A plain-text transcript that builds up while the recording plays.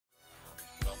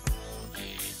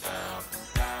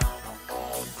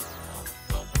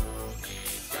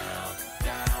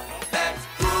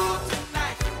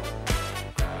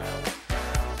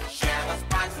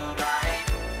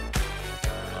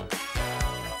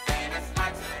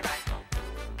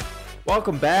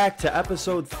Welcome back to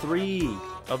episode 3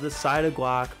 of the Side of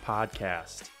Guac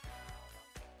podcast.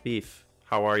 Beef,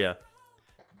 how are you?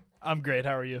 I'm great.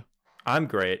 How are you? I'm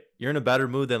great. You're in a better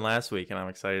mood than last week, and I'm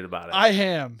excited about it. I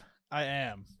am.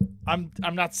 I'm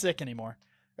not sick anymore.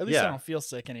 Or at least I don't feel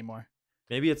sick anymore.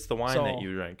 Maybe it's the wine that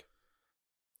you drink.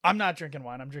 I'm not drinking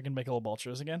wine. I'm drinking Michelob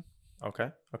Ultras again.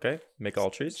 Okay. Michelob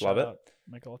Ultras. Love it.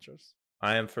 Michelob Ultras.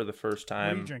 I am for the first time.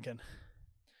 What are you drinking?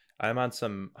 I'm on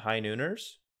some High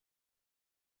Nooners.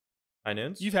 High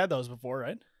Noons? You've had those before,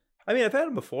 right? I mean, I've had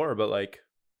them before, but like,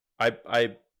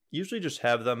 I usually just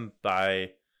have them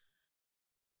by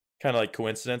kind of like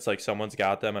coincidence, like someone's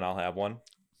got them and I'll have one.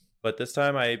 But this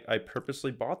time I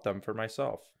purposely bought them for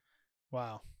myself.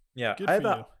 Wow. Yeah, Good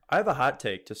I have a hot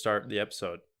take to start the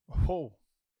episode. Oh,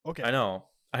 okay. I know.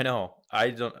 I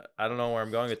don't know where I'm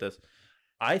going with this.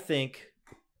 I think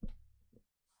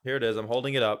here it is. I'm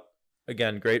holding it up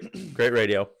again. Great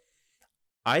radio.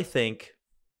 I think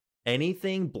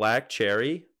anything black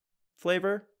cherry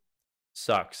flavor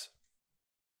sucks.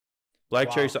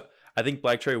 Cherry. I think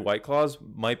black cherry White Claws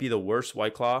might be the worst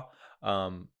White Claw.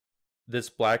 This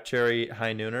black cherry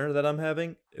High Nooner that I'm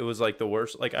having, it was like the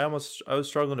worst. Like I was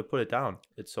struggling to put it down.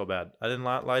 It's so bad. I did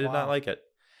not like it.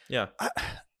 Yeah.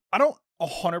 I don't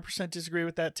 100% disagree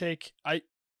with that take. I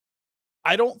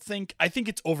think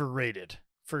it's overrated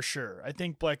for sure. I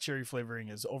think black cherry flavoring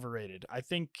is overrated. I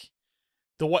think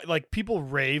people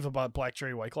rave about black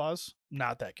cherry White Claws,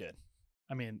 not that good.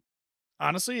 I mean,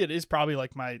 honestly, it is probably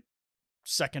like my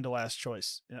second to last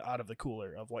choice out of the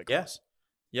cooler of White Claws.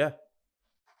 Yeah.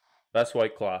 Best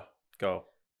White Claw. Go.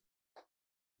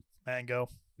 Mango.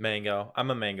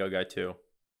 I'm a mango guy too.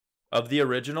 Of the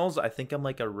originals, I think I'm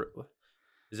like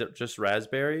is it just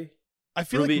raspberry? I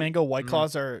feel like mango White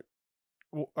Claws are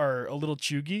a little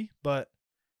chewy, but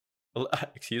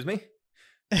excuse me?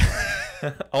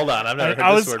 Hold on, I've never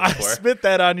heard this word before. I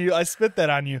spit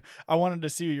that on you. I wanted to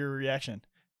see your reaction.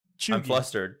 Chewy. I'm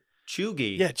flustered.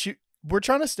 Chewy. Yeah, we're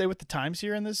trying to stay with the times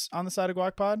here on the Side of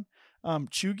Guac pod.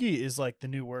 Chewy is like the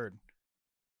new word.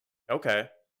 Okay.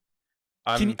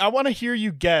 I want to hear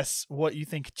you guess what you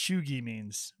think chewy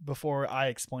means before I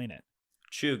explain it.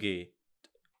 Chewy.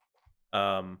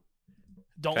 Don't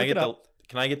look it up.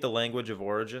 Can I get the language of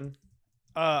origin?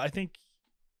 I think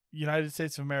United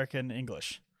States of America and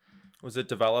English. Was it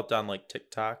developed on like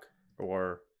TikTok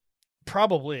or?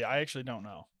 Probably. I actually don't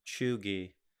know.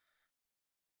 Chewy.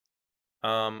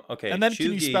 Okay. And then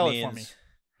can you spell it for me?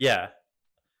 Yeah.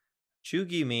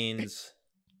 Chewy means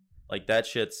like that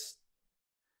shit's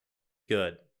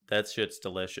good. That shit's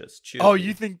delicious. Chewy. Oh,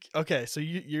 you think okay? So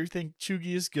you think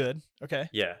chewy is good? Okay.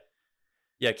 Yeah.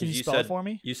 Yeah. Can you spell it for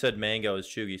me? You said mango is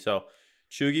chewy. So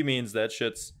chewy means that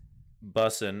shit's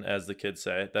bussin', as the kids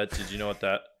say. Did you know what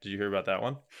that? Did you hear about that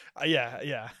one? Yeah.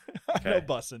 Okay. I know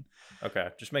bussin'. Okay,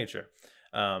 just making sure.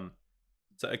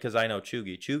 Because I know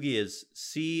chewy. Chewy is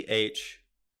CHEWGY.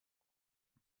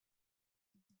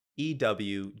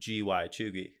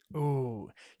 Chewy.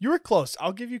 Ooh, you were close.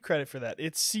 I'll give you credit for that.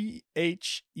 It's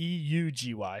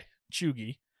CHEUGY.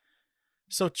 Chewy.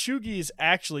 So chewy is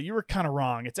actually, you were kind of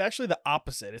wrong. It's actually the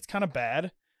opposite. It's kind of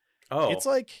bad. Oh, it's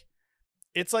like,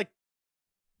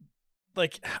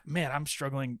 man, I'm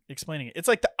struggling explaining it. It's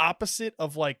like the opposite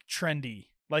of like trendy.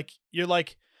 Like you're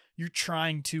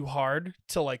trying too hard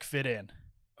to like fit in.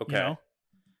 Okay. You know?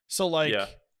 So like, yeah.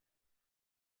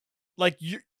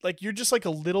 you're just like a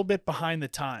little bit behind the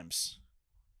times.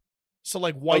 So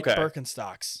like white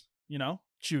Birkenstocks,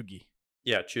 chewy.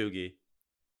 Yeah, chewy.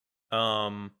 You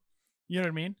know what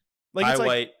I mean? Like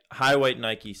high white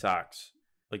Nike socks,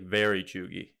 like very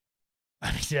chewy.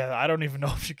 I mean, yeah, I don't even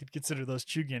know if you could consider those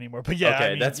chewy anymore. But yeah,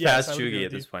 okay, that's past chewy at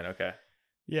this point. Okay.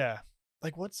 Yeah,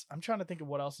 like I'm trying to think of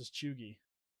what else is chewy.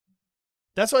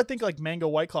 That's why I think like mango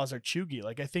White Claws are chewy.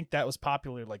 Like I think that was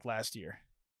popular like last year.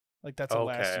 Like that's a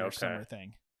last year summer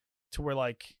thing. To where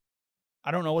like,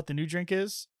 I don't know what the new drink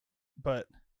is, but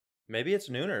maybe it's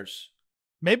Nooners.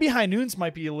 Maybe High Noons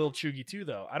might be a little chewy too,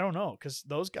 though. I don't know because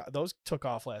those took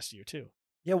off last year too.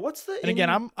 Yeah, what's the? And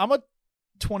again, I'm a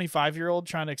 25-year-old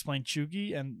trying to explain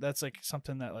chewy, and that's like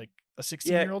something that like a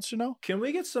 16-year-old should know. Can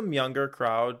we get some younger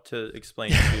crowd to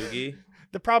explain chewy?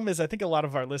 The problem is, I think a lot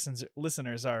of our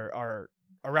listeners are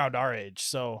around our age,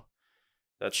 so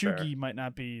that's chewy might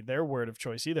not be their word of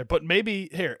choice either. But maybe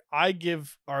here, I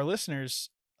give our listeners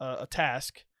a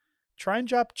task. Try and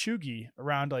drop chewy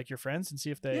around like your friends and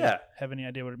see if they have any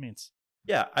idea what it means.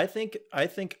 Yeah, I think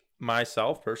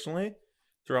myself personally,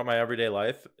 throughout my everyday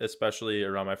life, especially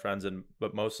around my friends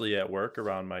but mostly at work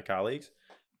around my colleagues,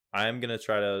 I'm gonna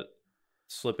try to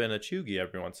slip in a chewy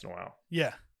every once in a while.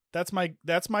 Yeah, that's my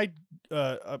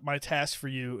my task for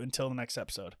you until the next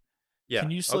episode. Yeah.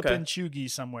 Can you slip okay. in Chugi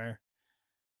somewhere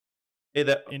Hey,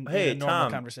 in hey a normal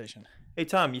Tom. conversation? Hey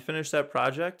Tom, you finished that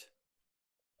project?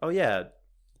 Oh yeah,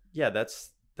 yeah.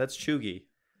 That's Chugi.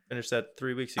 Finished that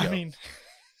 3 weeks I ago. mean,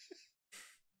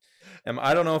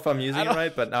 I don't know if I'm using I it don't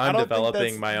right, but now I I'm don't think developing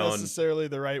that's my own. necessarily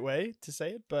the right way to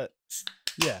say it, but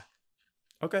yeah,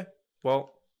 Okay.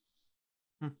 Well,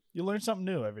 you learn something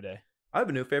new every day. I have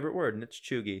a new favorite word, and it's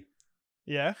Chugi.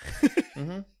 Yeah.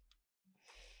 Mm-hmm.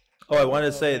 Oh, I wanted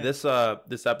to say man.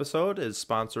 this episode is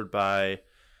sponsored by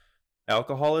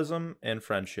alcoholism and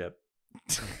friendship.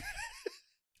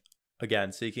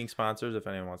 Again, seeking sponsors. If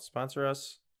anyone wants to sponsor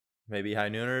us, maybe High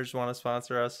Nooners want to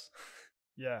sponsor us.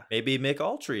 Yeah. Maybe Mick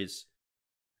Ultries.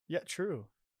 Yeah, true.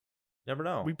 Never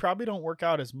know. We probably don't work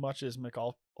out as much as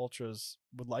Ultras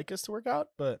would like us to work out,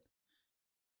 but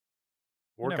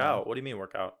Work never know. out. What do you mean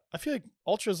work out? I feel like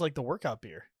Ultra's like the workout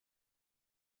beer.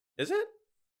 Is it?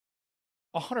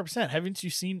 100%. Haven't you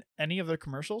seen any of their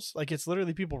commercials? Like, it's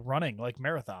literally people running like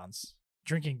marathons,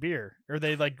 drinking beer, or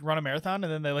they like run a marathon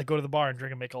and then they like go to the bar and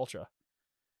drink a Mick Ultra.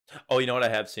 Oh, you know what? I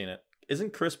have seen it.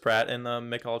 Isn't Chris Pratt in the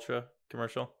Mick Ultra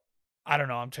commercial? I don't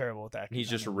know. I'm terrible with that. He's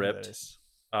I just don't know who that ripped. is.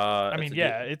 I I mean,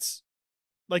 yeah, it's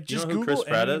like You just know who Google Chris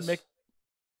Pratt any is? Mick.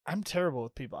 I'm terrible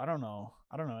with people. I don't know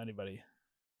anybody.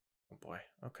 Oh boy.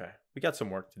 Okay. We got some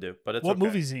work to do, but it's What okay.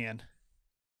 movie's he in?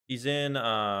 He's in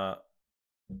I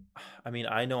mean,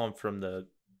 I know him from the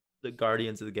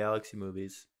Guardians of the Galaxy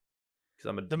movies cuz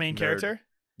I'm a The main nerd. character?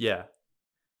 Yeah.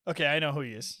 Okay, I know who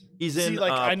he is. He's See, in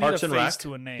like, I need Parks a and face Rec.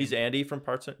 to a name. He's Andy from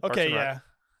Parks and Okay, Rec. yeah.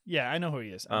 Yeah, I know who he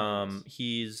is.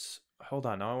 He's hold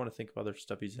on, now I want to think of other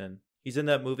stuff he's in. He's in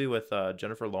that movie with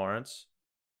Jennifer Lawrence.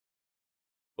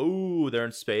 Ooh, they're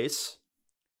in space.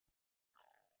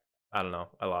 I don't know.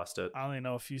 I lost it. I only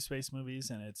know a few space movies,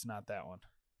 and it's not that one.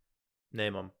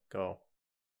 Name them. Go.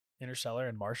 Interstellar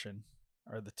and Martian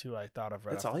are the two I thought of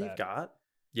right That's off all the you've bat. got?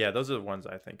 Yeah, those are the ones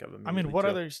I think of I mean, immediately, what too.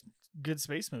 other good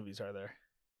space movies are there?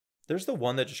 There's the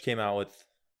one that just came out with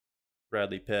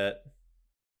Bradley Pitt,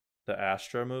 the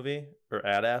Astra movie or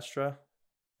Ad Astra.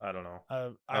 I don't know.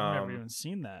 I've never even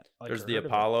seen that. Like, There's or the heard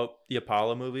of it.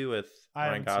 Apollo movie with I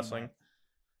Ryan haven't seen Gosling.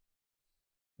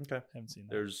 that. Okay. Haven't seen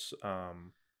that.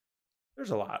 There's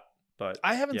a lot, but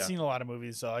I haven't yeah. seen a lot of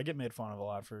movies, so I get made fun of a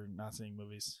lot for not seeing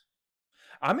movies.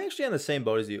 I'm actually on the same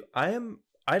boat as you. I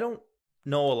don't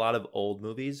know a lot of old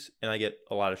movies, and I get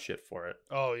a lot of shit for it.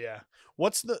 Oh yeah.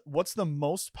 What's the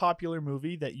most popular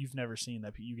movie that you've never seen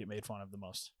that you get made fun of the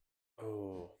most?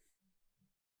 Oh,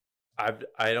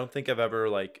 I don't think I've ever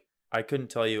I couldn't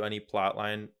tell you any plot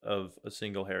line of a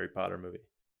single Harry Potter movie.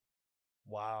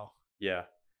 Wow. Yeah.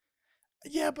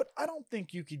 Yeah, but I don't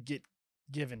think you could get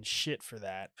given shit for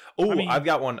that. Oh, I mean- I've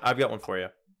got one for you.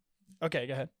 Okay,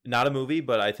 go ahead. Not a movie,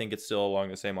 but I think it's still along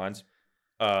the same lines.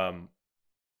 I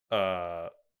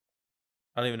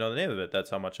don't even know the name of it. That's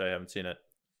how much I haven't seen it.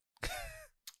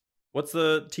 What's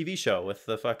the TV show with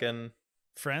the fucking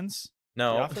Friends?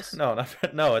 no, The Office?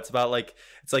 no? It's about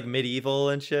it's like medieval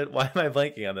and shit. Why am I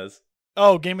blanking on this?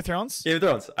 Oh, Game of Thrones? Game of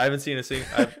Thrones. I haven't seen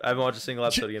I haven't watched a single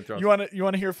episode of Game of Thrones. You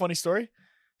want to hear a funny story?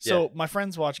 So Yeah. my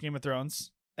friends watch Game of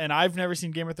Thrones, and I've never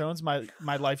seen Game of Thrones my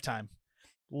lifetime.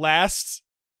 Last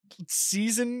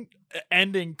season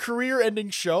ending, career ending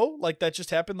show like that just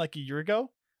happened like a year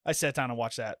ago. I sat down and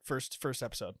watched that first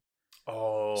episode.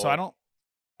 Oh, So I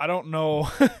don't know.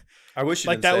 I wish you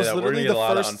like, didn't that say was that. We're gonna literally get a the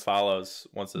lot first- of unfollows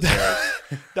once this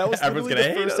airs. That was Everyone's literally gonna the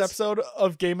hate first us. episode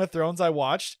of Game of Thrones I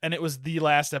watched, and it was the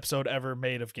last episode ever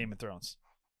made of Game of Thrones.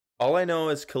 All I know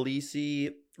is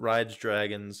Khaleesi rides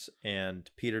dragons, and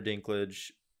Peter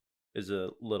Dinklage is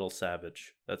a little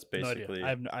savage. That's basically No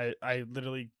idea. I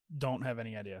literally don't have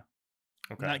any idea.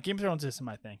 okay. Game of Thrones isn't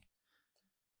my thing.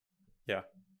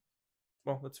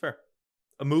 Well, that's fair.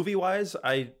 A movie wise,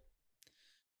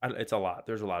 it's a lot.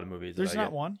 There's a lot of movies. There's that I not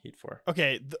get one? heat for.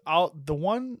 Okay, the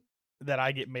one that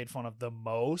I get made fun of the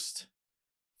most,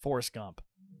 Forrest Gump.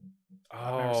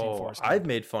 never seen Oh, Forrest Gump. I've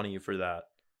made fun of you for that.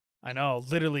 I know,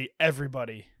 literally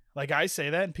everybody. Like, I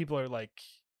say that, and people are like,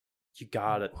 You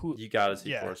got it. Who- You got to see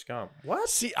yeah. Forrest Gump. What?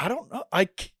 "See, I don't know. I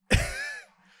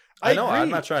know. I'm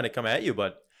agree. not trying to come at you,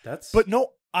 but that's. But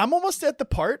no, I'm almost at the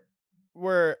part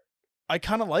where I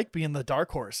kind of like being the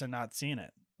dark horse and not seeing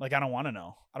it. Like, I don't want to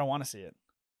know. I don't want to see it.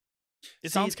 It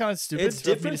See, sounds kind of stupid it's for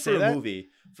me to different say for a that. movie.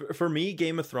 For me,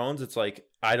 Game of Thrones, it's like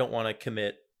I don't want to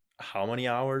commit how many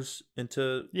hours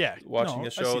into Yeah, watching no, a I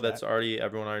see show that's that.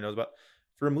 everyone already knows about.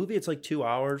 For a movie, it's like 2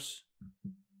 hours.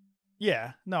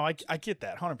 Yeah, no, I get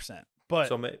that 100%. But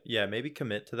So maybe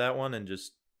commit to that one and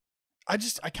just. I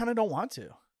kind of don't want to.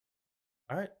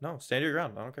 All right, no, stand your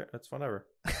ground. I don't care. That's whatever.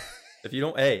 if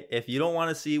you don't want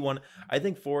to see one, I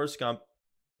think Forrest Gump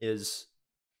is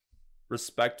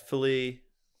respectfully,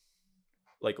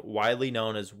 like, widely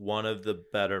known as one of the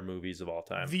better movies of all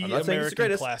time. The I'm not saying it's the American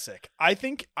greatest. classic. I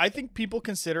think people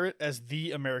consider it as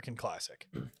the American classic.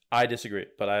 I disagree,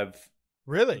 but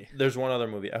Really? there's one other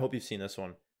movie. I hope you've seen this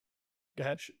one. Go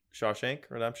ahead. Shawshank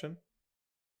Redemption.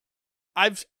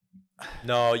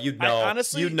 No, you'd know.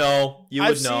 Honestly, you'd know. You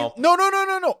would know.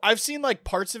 No. I've seen like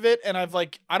parts of it, and I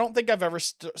don't think I've ever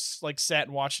like sat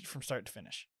and watched it from start to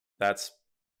finish. That's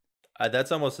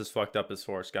almost as fucked up as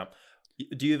Forrest Gump.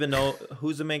 Do you even know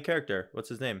who's the main character? What's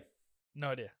his name? No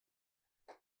idea.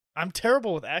 I'm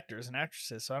terrible with actors and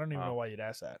actresses, so I don't even know why you'd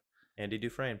ask that. Andy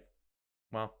Dufresne.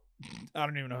 Wow. I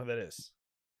don't even know who that is.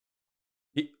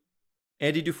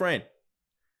 Andy Dufresne.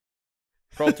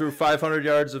 Crawled through 500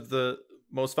 yards of the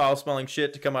most foul-smelling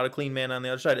shit to come out a clean man on the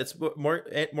other side. It's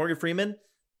Morgan Freeman.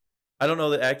 I don't know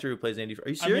the actor who plays Andy. Are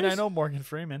you serious? I mean, I know Morgan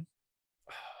Freeman.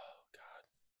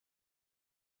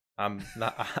 I'm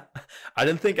not. I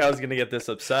didn't think I was gonna get this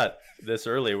upset this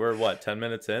early. We're 10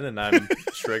 minutes in, and I'm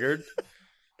triggered.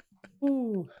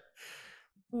 Ooh,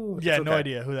 yeah, no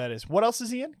idea who that is. What else is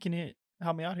he in? Can you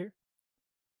help me out here?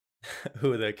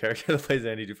 Who the character that plays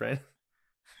Andy Dufresne?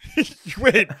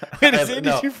 wait, is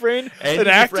Andy Dufresne Andy an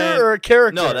actor Dufresne, or a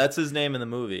character? No, that's his name in the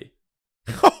movie.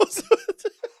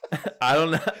 I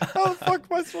don't know. How the fuck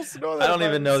am I supposed to know that? I don't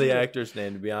even know the actor's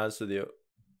name, to be honest with you.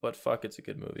 But fuck, it's a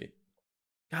good movie.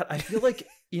 God, I feel like,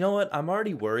 you know what? I'm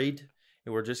already worried,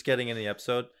 and we're just getting in the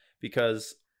episode,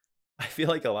 because I feel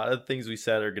like a lot of the things we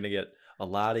said are going to get a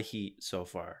lot of heat so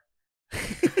far.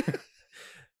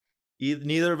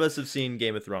 Neither of us have seen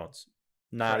Game of Thrones.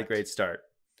 Not Correct. A great start.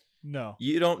 No.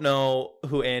 You don't know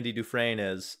who Andy Dufresne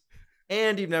is,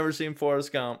 and you've never seen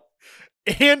Forrest Gump.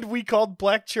 And we called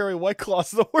Black Cherry White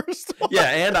Claws the worst one. Yeah,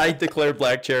 and I declared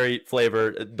black cherry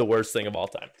flavor the worst thing of all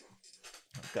time.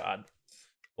 Oh, God.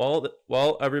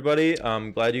 Well, everybody,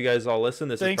 I'm glad you guys all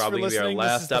listened. This is probably going to be our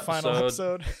last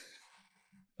episode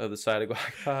of the Side of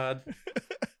Guac Pod.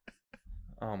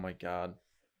 Oh my God.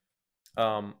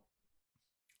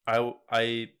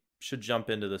 I should jump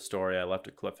into the story. I left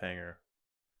a cliffhanger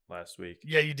last week.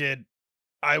 Yeah, you did.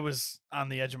 I was on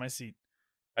the edge of my seat.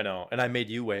 I know, and I made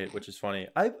you wait, which is funny.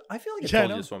 I feel like I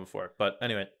told you this one before, but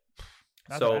anyway.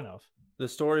 Not that I know of. The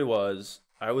story was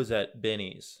I was at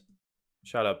Binny's.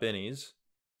 Shout out Binny's.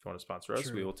 If you want to sponsor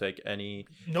us, we will take any.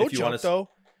 No joke, though.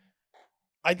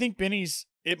 I think Binny's,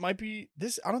 it might be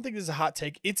this. I don't think this is a hot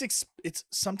take. It's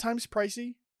sometimes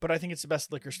pricey, but I think it's the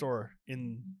best liquor store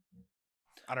in,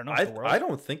 I don't know, the world. I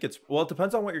don't think it's, well, it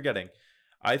depends on what you're getting.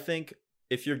 I think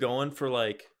if you're going for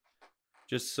like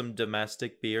just some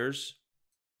domestic beers,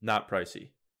 not pricey.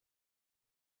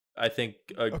 I think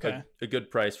a good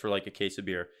price for like a case of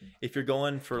beer. If you're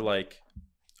going for like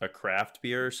a craft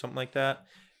beer or something like that,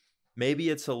 maybe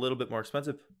it's a little bit more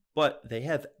expensive, but they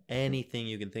have anything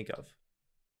you can think of.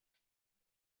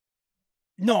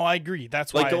 No, I agree.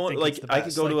 That's why I think it's the best. I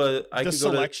could go to the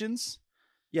selections.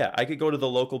 I could go to the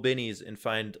local Binny's and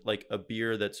find like a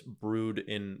beer that's brewed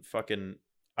in fucking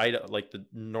Idaho, like the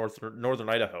northern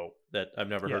Idaho, that I've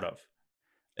never heard of.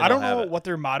 I don't know what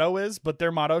their motto is, but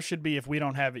their motto should be, if we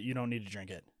don't have it, you don't need to drink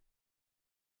it.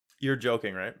 You're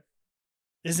joking, right?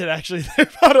 Is it actually their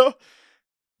motto?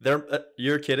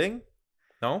 You're kidding?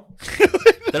 No?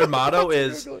 Their motto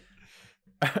is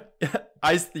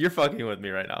you're fucking with me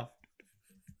right now.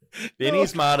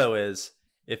 Binny's motto is,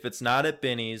 if it's not at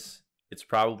Binny's, it's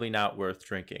probably not worth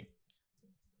drinking.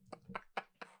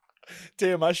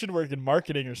 Damn, I should work in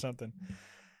marketing or something.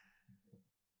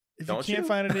 If you can't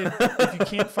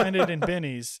find it in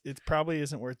Binny's, it probably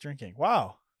isn't worth drinking.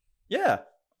 Wow. Yeah.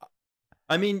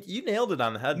 I mean, you nailed it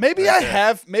on the head. Maybe I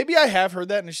have heard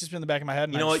that, and it's just been in the back of my head.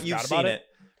 And you know what? You've seen it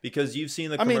because you've seen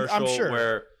the commercial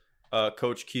where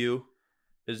Coach Q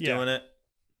is doing it,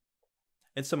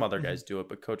 and some other guys do it,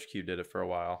 but Coach Q did it for a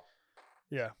while.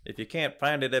 Yeah. If you can't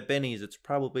find it at Binny's, it's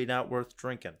probably not worth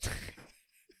drinking.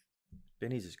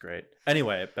 Binny's is great.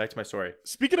 Anyway, back to my story.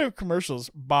 Speaking of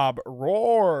commercials, Bob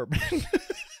Rohrman. Can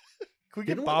we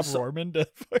get Bob Rohrman to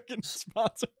fucking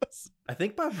sponsor us? I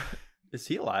think Bob, is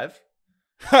he alive?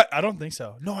 I don't think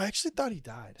so. No, I actually thought he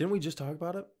died. Didn't we just talk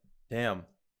about it? Damn.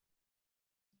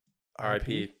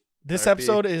 R.I.P. This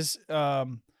episode is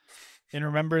in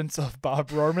remembrance of Bob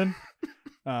Rohrman.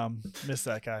 Miss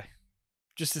that guy.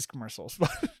 Just his commercials.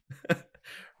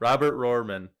 Robert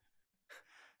Rohrman.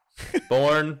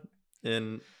 Born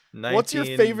in 19... What's your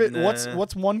favorite?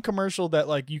 What's one commercial that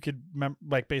like you could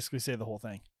basically say the whole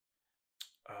thing?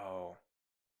 Oh,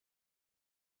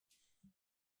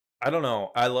 I don't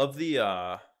know. I love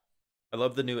the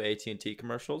new AT&T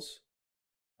commercials.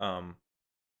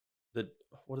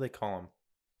 What do they call them?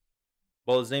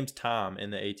 Well, his name's Tom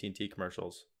in the AT&T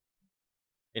commercials,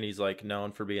 and he's like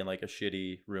known for being like a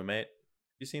shitty roommate.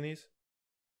 You seen these?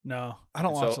 No, I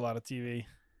don't And watch so- a lot of TV.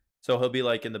 So he'll be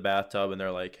like in the bathtub, and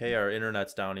they're like, "Hey, our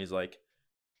internet's down." He's like,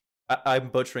 I'm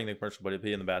butchering the commercial, but he'll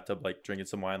be in the bathtub, like drinking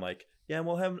some wine. Like, yeah,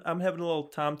 I'm having a little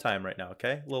Tom time right now.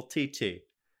 Okay, a little TT.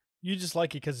 You just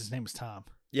like it because his name was Tom.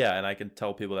 Yeah, and I can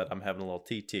tell people that I'm having a little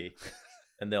TT,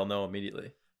 and they'll know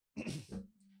immediately.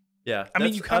 Yeah, I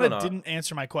mean, you kind don't of know. didn't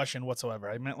answer my question whatsoever.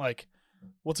 I meant like,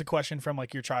 what's a question from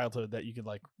like your childhood that you could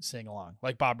like sing along,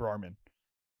 like Bob Rorman,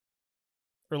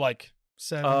 or like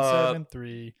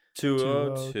 773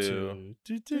 202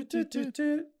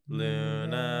 202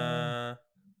 Luna.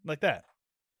 like that.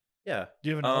 Yeah. Do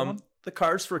you have another one? The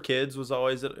Cars for Kids was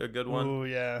always a good one. Oh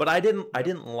yeah, But I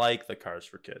didn't like the Cars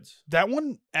for Kids. that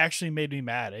one actually made me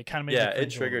mad. It kind of made Yeah, me it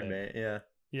cringe a little triggered bit. me. Yeah.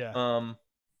 Yeah,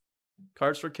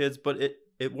 Cars for Kids, but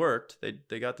it worked.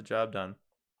 They got the job done.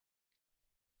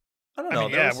 I don't know. I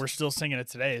mean, yeah, we're still singing it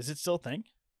today. Is it still a thing?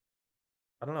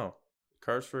 I don't know.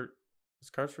 Is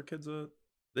Cars for Kids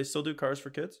they still do Cars for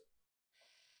Kids?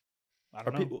 I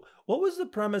don't know. What was the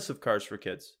premise of Cars for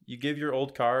Kids? You give your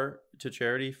old car to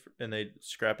charity and they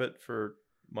scrap it for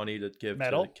money to give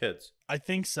Metal? to the kids, I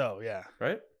think so. Yeah,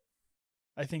 right?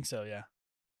 I think so. Yeah.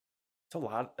 It's a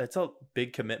lot. It's a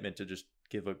big commitment to just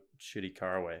give a shitty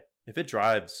car away. If it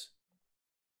drives,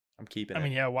 I'm keeping I it.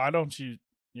 mean, yeah. Why don't you?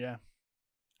 Yeah.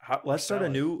 Let's start sell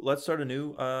a it.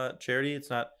 new charity. It's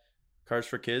not Cars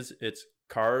for Kids. It's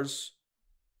Cars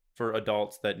for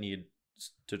adults that need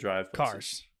to drive places.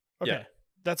 Cars. Okay. Yeah.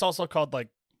 That's also called like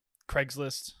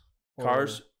Craigslist. or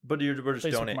Cars, but we're just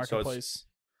Facebook donating. So Marketplace.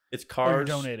 it's Or you're Cars.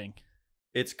 donating.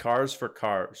 It's Cars for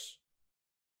Cars,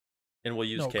 and we'll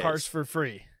use No, Ks. Cars for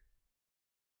free.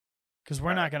 Because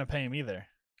we're All not right. going to pay him either.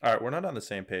 All right, we're not on the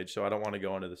same page, so I don't want to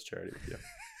go into this charity with you.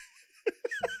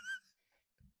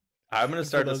 I'm gonna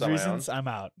start For this those on reasons, my own. I'm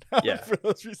out. Yeah. For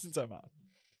those reasons, I'm out.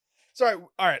 Sorry.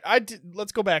 All right.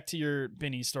 Let's go back to your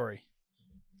Benny story.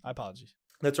 I apologize.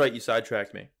 That's right. You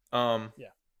sidetracked me. Yeah.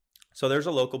 So there's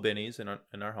a local Binny's in our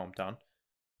hometown,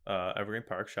 Evergreen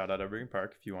Park. Shout out Evergreen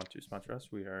Park if you want to sponsor us.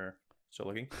 We are still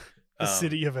looking. The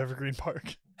city of Evergreen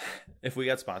Park. If we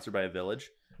got sponsored by a village,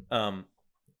 and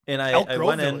I Elk Grove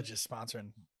went in. Village is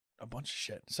sponsoring a bunch of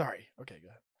shit. Sorry. Okay, go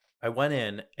ahead. I went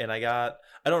in and I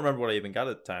don't remember what I even got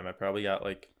at the time. I probably got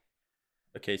like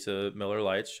a case of Miller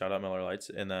Lights. Shout out Miller Lights,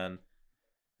 and then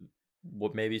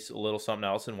maybe a little something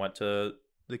else, and went to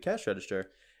the cash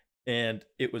register. And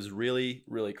it was really,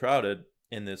 really crowded.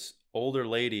 And this older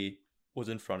lady was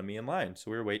in front of me in line.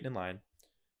 So we were waiting in line.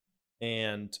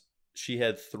 And she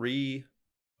had 3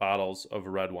 bottles of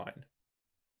red wine.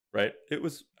 Right? It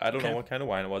was, I don't know Okay. what kind of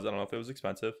wine it was. I don't know if it was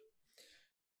expensive.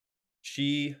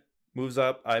 She moves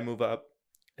up. I move up.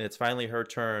 And it's finally her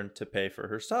turn to pay for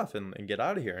her stuff and get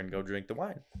out of here and go drink the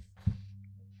wine.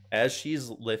 As she's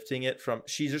lifting it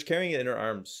she's just carrying it in her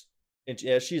arms. And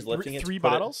as she's lifting it, Three to put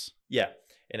bottles? yeah.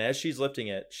 And as she's lifting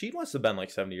it, she must have been like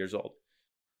 70 years old.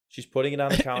 She's putting it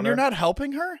on the counter. And you're not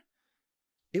helping her?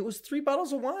 It was 3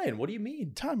 bottles of wine. What do you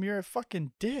mean? Tom, you're a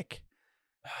fucking dick.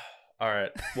 All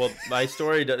right. Well, my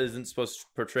story isn't supposed to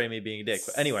portray me being a dick.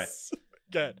 But anyway,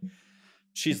 Good.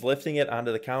 she's lifting it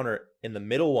onto the counter. And the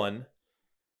middle one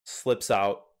slips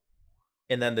out.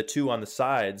 And then the 2 on the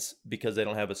sides, because they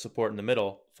don't have a support in the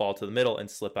middle, fall to the middle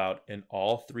and slip out. And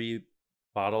all 3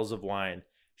 bottles of wine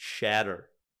shatter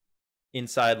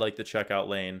inside like the checkout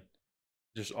lane,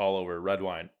 just all over red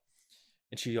wine.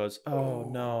 And she goes, "Oh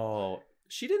no."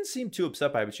 She didn't seem too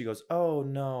upset by it, but she goes, "Oh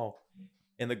no."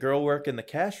 And the girl working the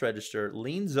cash register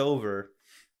leans over,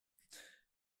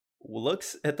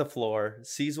 looks at the floor,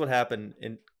 sees what happened,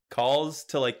 and calls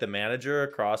to like the manager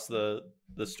across the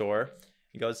store.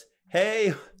 He goes,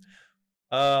 "Hey,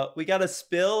 we got a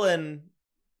spill in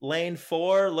lane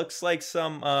 4. Looks like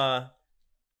some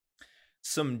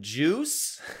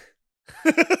juice."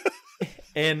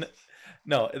 And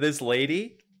no, this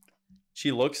lady,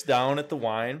 she looks down at the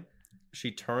wine. She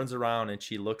turns around and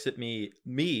she looks at me.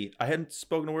 I hadn't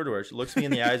spoken a word to her. She looks me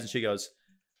in the eyes and she goes,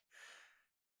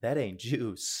 "That ain't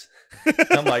juice." And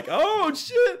I'm like, "Oh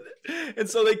shit." And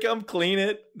so they come clean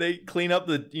it. They clean up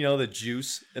the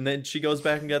juice. And then she goes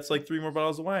back and gets like 3 more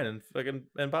bottles of wine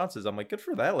and bounces. I'm like, good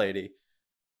for that lady.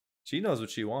 She knows what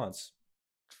she wants.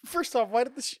 First off, why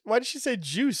did she say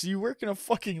juice? You work in a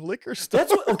fucking liquor store.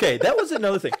 Okay, that was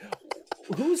another thing.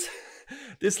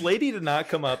 This lady did not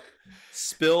come up,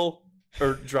 spill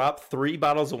or drop 3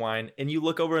 bottles of wine, and you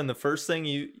look over and the first thing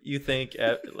you think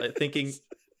thinking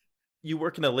you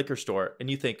work in a liquor store and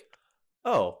you think,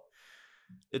 "Oh,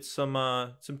 it's some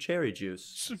cherry juice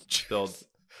Some spilled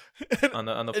And- on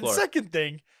the and floor." second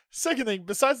thing, Second thing,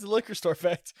 besides the liquor store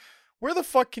fact, where the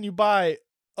fuck can you buy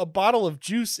a bottle of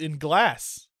juice in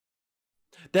glass?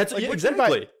 That's Like, yeah, what do you buy-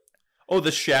 exactly. Oh,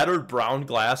 the shattered brown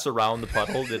glass around the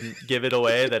puddle didn't give it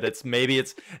away that maybe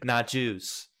it's not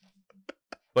juice.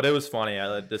 But it was funny.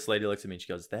 This lady looks at me and she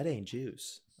goes, "That ain't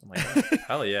juice." I'm like, oh,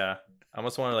 hell yeah. I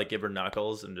almost want to like give her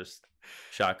knuckles and just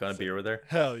shotgun a beer with her.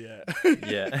 Hell yeah.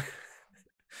 Yeah.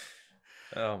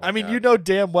 Oh my I mean, God. you know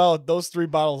damn well those 3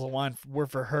 bottles of wine were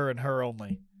for her and her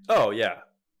only. Oh yeah,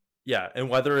 yeah. And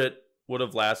whether it would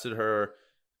have lasted her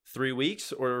 3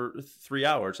 weeks or 3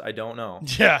 hours, I don't know.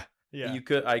 Yeah. Yeah.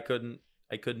 I couldn't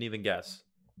even guess.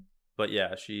 But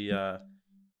yeah, she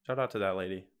shout out to that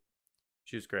lady.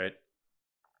 She was great.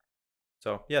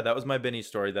 So yeah, that was my Benny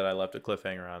story that I left a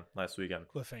cliffhanger on last weekend.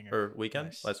 Cliffhanger. Or weekend?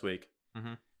 Nice. Last week.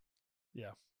 Mm-hmm.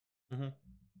 Yeah. Mm-hmm.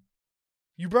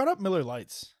 You brought up Miller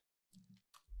Lights.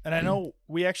 And I know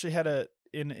we actually had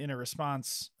in a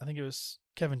response, I think it was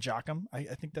Kevin Jocham. I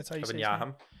think that's how you say his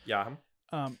name. Yaham.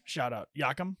 Shout out.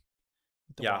 Jocham.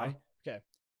 with the Yaham. Y. Okay.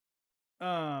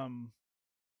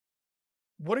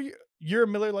 What are you're a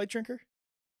Miller Lite drinker?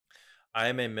 I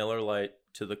am a Miller Lite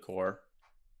to the core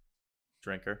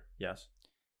drinker, yes.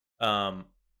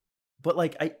 But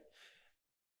like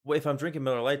if I'm drinking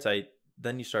Miller Lights,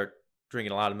 then you start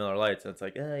drinking a lot of Miller Lights, and it's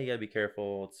like, you gotta be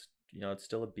careful. It's it's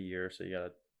still a beer, so you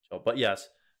gotta chill. But yes,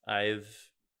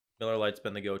 Miller Lite's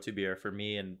been the go-to beer for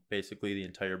me and basically the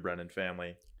entire Brennan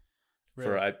family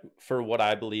Really? for what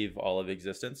I believe all of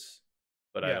existence.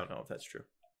 But I Yeah. don't know if that's true.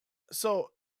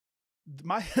 So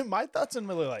my thoughts on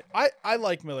Miller Lite. I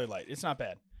like Miller Lite. It's not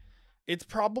bad. It's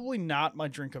probably not my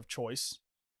drink of choice.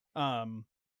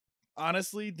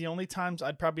 Honestly, the only times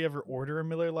I'd probably ever order a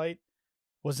Miller Lite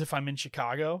was if I'm in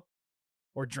Chicago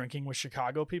or drinking with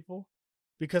Chicago people,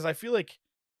 because I feel like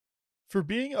for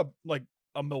being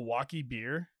a Milwaukee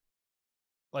beer,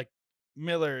 like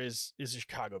Miller is a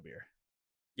Chicago beer.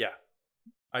 Yeah,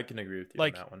 I can agree with you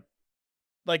Like- on that one.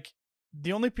 Like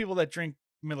the only people that drink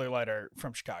Miller Lite are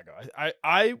from Chicago.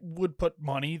 I would put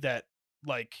money that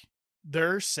like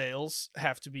their sales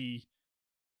have to be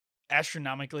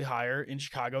astronomically higher in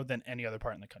Chicago than any other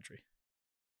part in the country.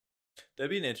 That'd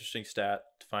be an interesting stat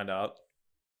to find out.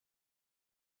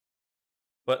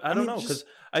 But I I don't mean, know, because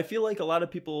I feel like a lot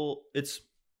of people,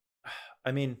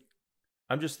 I mean,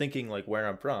 I'm just thinking like where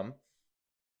I'm from,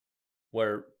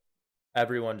 where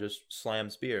everyone just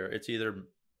slams beer. It's either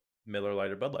Miller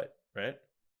Lite or Bud Light, right?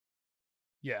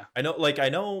 Yeah, I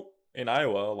know in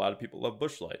Iowa, a lot of people love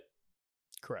Busch Light.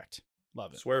 correct.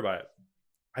 Love it. Swear by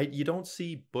it. You don't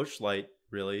see Busch Light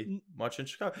really much in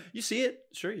Chicago. You see it,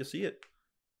 sure, you see it,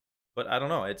 but I don't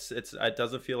know. It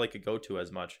doesn't feel like a go-to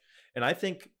as much. And I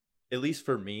think, at least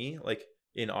for me, like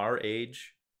in our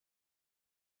age,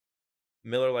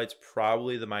 Miller Lite's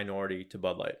probably the minority to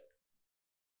Bud Light.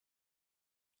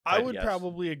 I I'd would guess.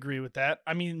 probably agree with that.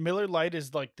 I mean, Miller Lite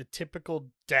is like the typical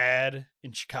dad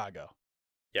in Chicago.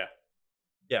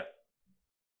 Yeah.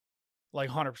 Like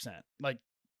 100%. Like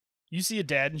you see a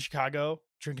dad in Chicago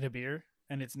drinking a beer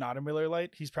and it's not a Miller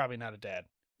Lite, he's probably not a dad.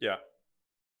 Yeah.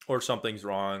 Or something's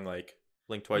wrong, like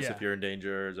blink twice Yeah. if you're in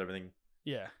danger, is everything.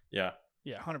 Yeah. Yeah.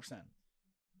 Yeah, 100%.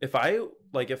 If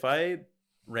I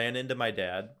ran into my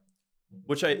dad,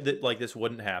 which this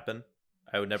wouldn't happen.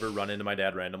 I would never run into my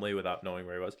dad randomly without knowing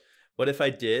where he was. But if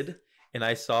I did and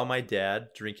I saw my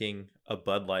dad drinking a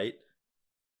Bud Light,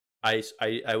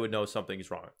 I would know something's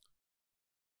wrong.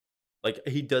 Like,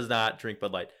 he does not drink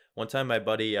Bud Light. One time my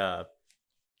buddy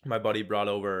came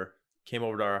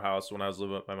over to our house when I was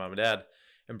living with my mom and dad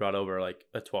and brought over like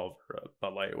a 12 or a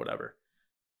Bud Light or whatever.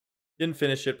 Didn't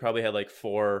finish it, probably had like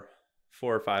four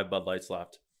or five Bud Lights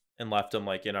left, and left them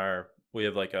like we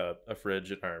have like a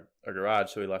fridge in our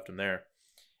garage, so we left them there.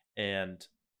 And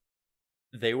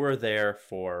they were there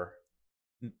for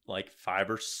like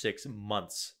 5 or 6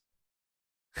 months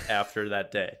after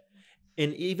that day.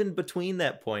 And even between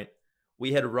that point,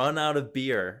 we had run out of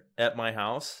beer at my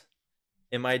house,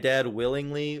 and my dad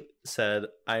willingly said,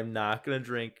 "I'm not going to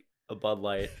drink a Bud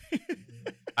Light.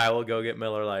 I will go get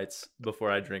Miller Lights before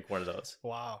I drink one of those."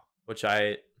 Wow. Which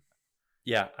I've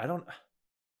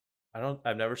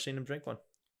never seen him drink one.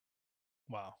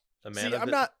 Wow. A man See, of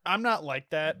it. I'm not like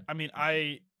that. I mean,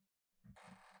 I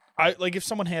like if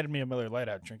someone handed me a Miller Lite,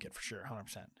 I'd drink it for sure,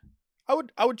 100%. I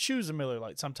would choose a Miller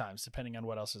Lite sometimes, depending on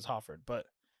what else is offered. But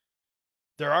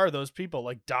there are those people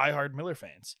like diehard Miller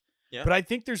fans. Yeah. But I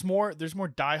think there's more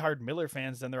diehard Miller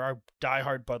fans than there are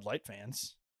diehard Bud Light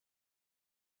fans.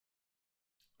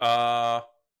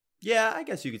 Yeah, I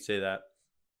guess you could say that.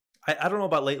 I don't know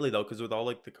about lately though, because with all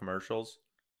like the commercials,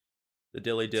 the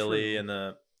dilly True.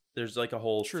 and there's like a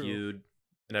whole True. feud,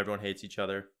 and everyone hates each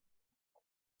other.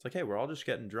 It's like, hey, we're all just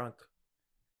getting drunk.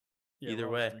 Yeah, Either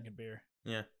we're all just way. drinking beer.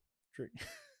 Yeah. Drink.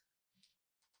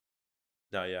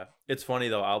 No, yeah. It's funny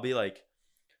though. I'll be like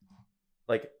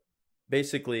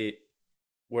basically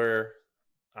we're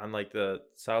on like the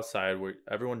south side where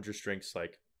everyone just drinks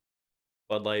like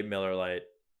Bud Light, Miller Lite,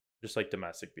 just like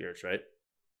domestic beers, right?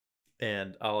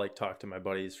 And I'll like talk to my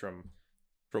buddies from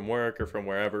work or from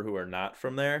wherever who are not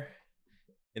from there,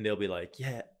 and they'll be like,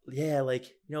 yeah,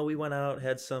 like, we went out,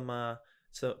 had some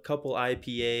couple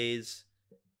IPAs.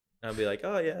 And I'll be like,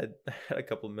 oh yeah, I had a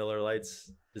couple Miller Lights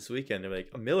this weekend. They're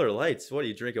like, Miller Lights? What are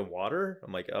you drinking? Water?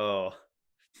 I'm like, oh,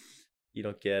 you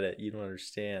don't get it. You don't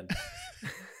understand.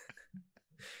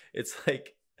 It's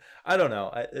like, I don't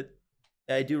know.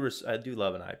 I do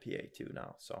love an IPA too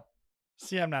now. So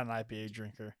See, I'm not an IPA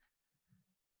drinker.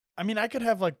 I mean, I could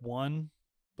have like one,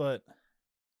 but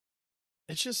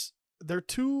it's just they're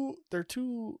too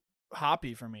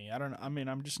hoppy for me. I don't know. I mean,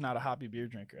 I'm just not a hoppy beer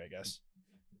drinker, I guess.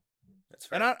 that's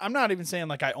fair. And I'm not even saying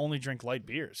like I only drink light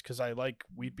beers, because I like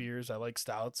wheat beers, I like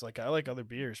stouts, like I like other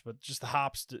beers, but just the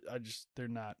hops, they're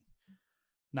not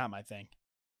my thing.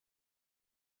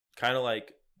 Kind of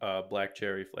like black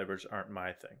cherry flavors aren't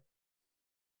my thing.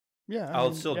 Yeah,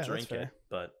 I'll still drink it,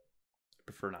 but I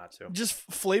prefer not to. Just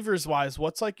flavors wise,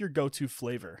 what's like your go-to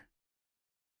flavor?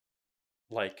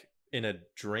 Like in a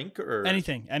drink or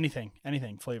Anything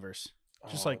flavors.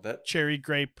 Just like that. cherry,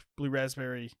 grape, blue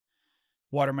raspberry,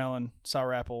 watermelon,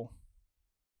 sour apple.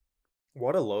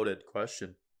 What a loaded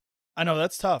question. I know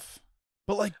that's tough,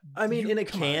 but like, I mean, in a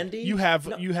come on. candy, you have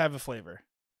a flavor.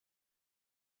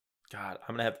 God,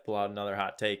 I'm gonna have to pull out another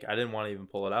hot take. I didn't want to even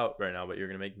pull it out right now, but you're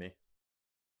gonna make me.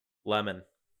 Lemon.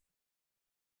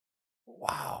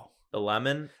 Wow.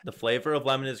 The flavor of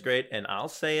lemon is great, and I'll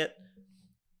say it.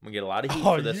 I'm gonna get a lot of heat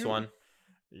for this one.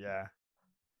 Yeah.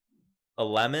 A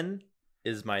lemon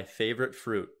is my favorite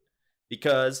fruit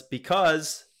because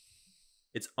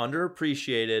it's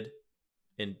underappreciated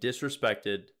and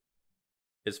disrespected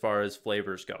as far as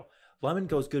flavors go. Lemon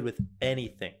goes good with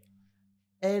anything.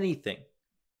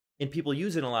 And people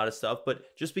use it in a lot of stuff,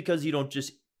 but just because you don't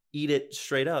just eat it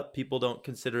straight up, people don't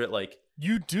consider it like...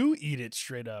 You do eat it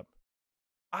straight up.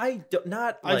 I've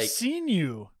seen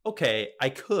you. Okay, I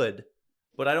could,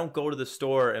 but I don't go to the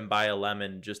store and buy a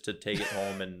lemon just to take it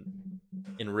home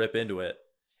and rip into it.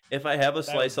 If I have a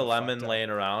slice of lemon laying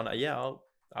around,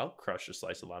 I'll crush a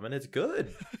slice of lemon. It's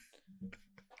good.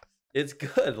 It's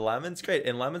good. Lemon's great,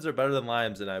 and lemons are better than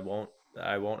limes, and I won't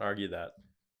argue that.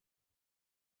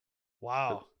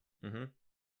 Wow. Mm-hmm.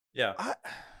 Yeah.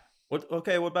 What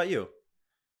about you?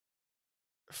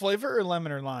 Flavor or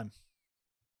lemon or lime?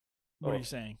 What are you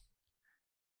saying?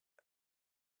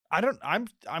 I'm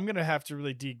gonna have to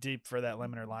really dig deep for that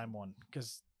lemon or lime one,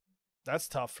 because that's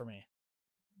tough for me.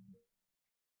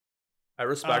 I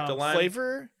respect a lime.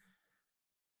 Flavor.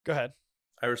 Go ahead.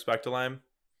 I respect a lime.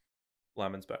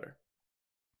 Lemon's better.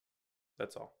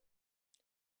 That's all.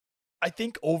 I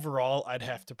think overall I'd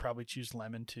have to probably choose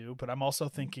lemon too, but I'm also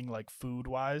thinking like food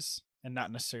wise and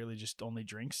not necessarily just only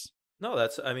drinks. No,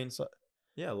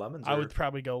 yeah, lemons. I would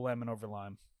probably go lemon over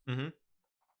lime.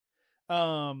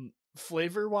 Mm-hmm.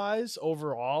 Flavor wise,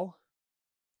 overall,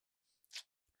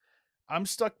 I'm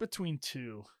stuck between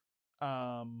two,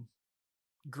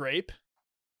 grape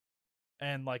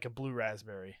and like a blue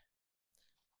raspberry.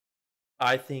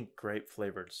 I think grape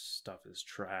flavored stuff is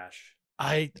trash.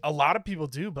 A lot of people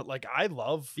do, but like I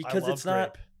love it's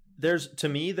not. Grape.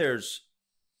 There's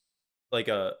like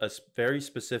a very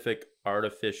specific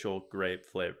artificial grape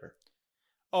flavor.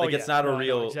 Oh, like, it's not a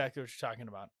real. I know exactly what you're talking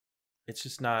about. It's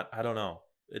just not. I don't know.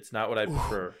 It's not what I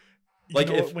prefer. Like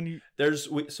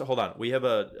so hold on. We have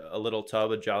a little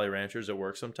tub of Jolly Ranchers at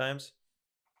work sometimes,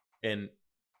 and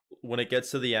when it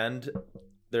gets to the end,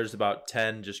 there's about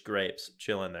 10 just grapes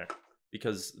chilling there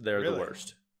because they're the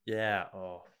worst. Yeah.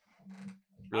 Oh.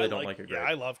 Really don't like a grape. Yeah,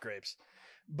 I love grapes.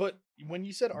 But when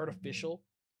you said artificial,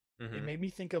 it made me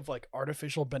think of like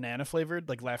artificial banana flavored,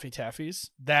 like Laffy Taffies.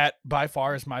 That by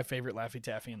far is my favorite Laffy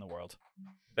Taffy in the world.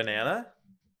 Banana?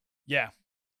 Yeah.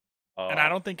 And I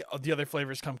don't think the other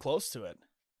flavors come close to it.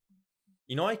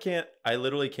 I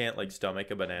literally can't like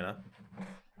stomach a banana.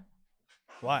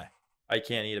 Why? I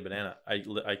can't eat a banana.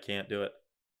 I can't do it.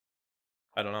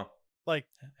 I don't know. Like,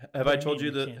 have I told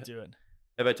you can't do it?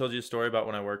 Have I told you a story about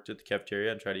when I worked at the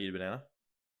cafeteria and tried to eat a banana?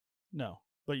 No,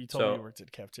 but you told me you worked at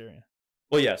the cafeteria.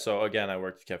 Well, yeah. So again, I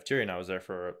worked at the cafeteria and I was there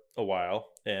for a while,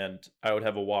 and I would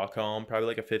have a walk home, probably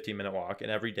like a 15-minute walk.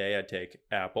 And every day I'd take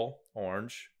apple,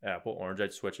 orange.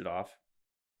 I'd switch it off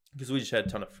because we just had a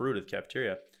ton of fruit at the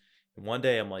cafeteria. And one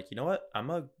day I'm like, you know what?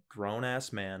 I'm a grown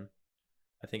ass man.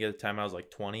 I think at the time I was like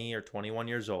 20 or 21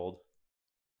 years old.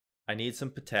 I need some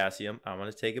potassium. I'm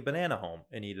going to take a banana home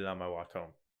and eat it on my walk home.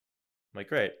 I'm like,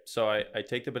 great. So I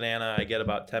take the banana. I get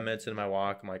about 10 minutes into my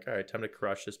walk. I'm like, all right, time to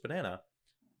crush this banana.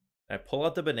 I pull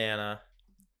out the banana.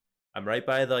 I'm right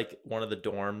by like one of the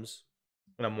dorms,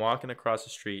 and I'm walking across the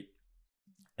street,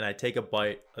 and I take a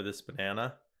bite of this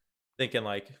banana, thinking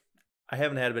like, I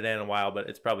haven't had a banana in a while, but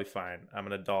it's probably fine. I'm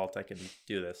an adult. I can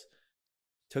do this.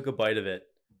 Took a bite of it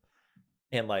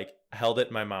and like held it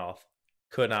in my mouth.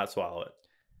 Could not swallow it.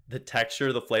 The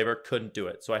texture, the flavor, couldn't do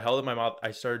it. So I held it in my mouth.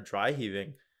 I started dry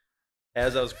heaving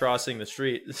as I was crossing the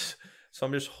street. So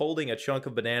I'm just holding a chunk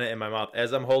of banana in my mouth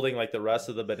as I'm holding like the rest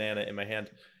of the banana in my hand.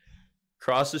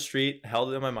 Crossed the street,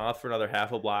 held it in my mouth for another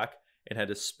half a block, and had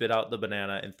to spit out the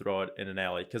banana and throw it in an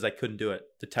alley because I couldn't do it.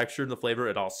 The texture and the flavor,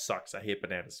 it all sucks. I hate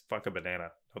bananas. Fuck a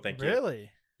banana. No, thank you. Really?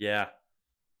 Yeah.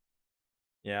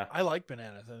 Yeah. I like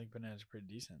bananas. I think bananas are pretty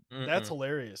decent. Mm-mm. That's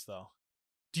hilarious, though.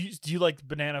 Do you like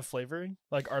banana flavoring,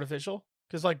 like artificial?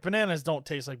 Because like bananas don't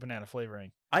taste like banana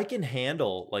flavoring. I can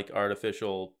handle like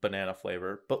artificial banana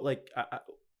flavor, but like,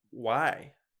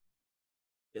 why?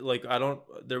 Like, I don't.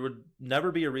 There would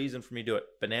never be a reason for me to do it.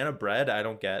 Banana bread, I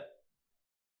don't get.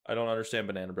 I don't understand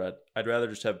banana bread. I'd rather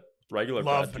just have regular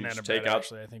Love bread. You banana just bread. take out.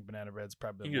 Actually, I think banana bread's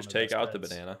probably You can one just of the take best out the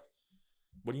breads. banana.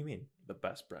 What do you mean the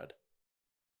best bread?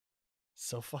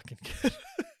 So fucking good.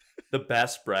 The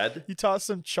best bread? You toss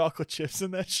some chocolate chips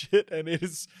in that shit, and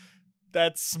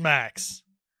that smacks.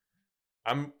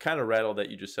 I'm kind of rattled that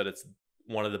you just said it's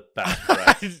one of the best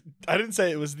breads. I didn't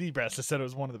say it was the best. I said it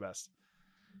was one of the best.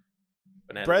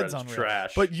 Banana Bread's bread is unreal.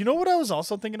 trash. But you know what I was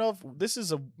also thinking of? This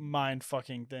is a mind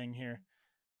fucking thing here.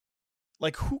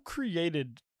 Like, who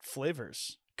created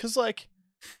flavors? Because like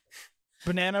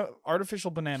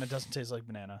artificial banana doesn't taste like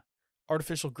banana.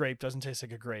 Artificial grape doesn't taste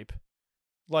like a grape.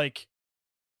 Like,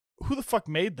 who the fuck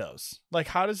made those? Like,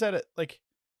 how does that like?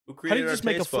 Who How do created you our just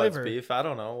make a taste buds, flavor? Beef? I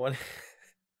don't know. What?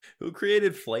 Who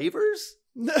created flavors?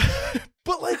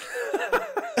 But like,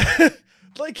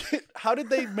 like, how did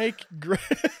they make grape?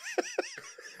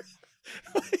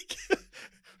 Like,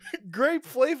 grape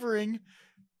flavoring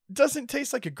doesn't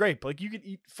taste like a grape. Like, you could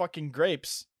eat fucking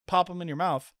grapes, pop them in your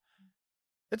mouth.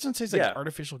 It doesn't taste like Yeah.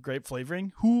 artificial grape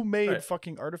flavoring. Who made Right.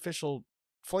 fucking artificial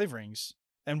flavorings?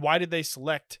 And why did they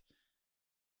select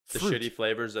The fruit? shitty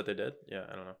flavors that they did? Yeah,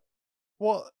 I don't know.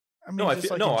 Well, I mean, No, just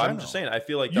like no. in I'm general. just saying. I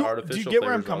feel like You- the do you artificial. get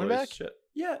where I'm flavors coming always back? Shit.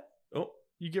 Yeah. Oh.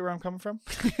 You get where I'm coming from?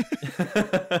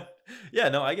 Yeah.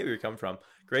 No, I get where you're coming from.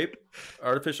 Grape,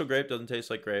 artificial grape doesn't taste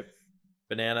like grape.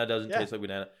 Banana doesn't Yeah. taste like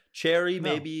banana. Cherry, No.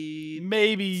 maybe.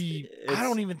 Maybe. I It's-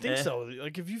 don't even think eh. so.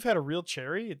 Like, if you've had a real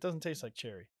cherry, it doesn't taste like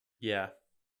cherry. Yeah.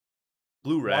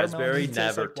 Blue Watermelon raspberry doesn't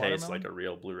taste never like tastes watermelon? like a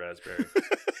real blue raspberry.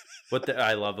 But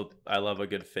I love a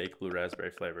good fake blue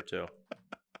raspberry flavor too.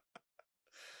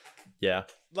 Yeah.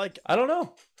 Like, I don't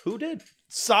know. Who did?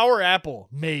 sour apple,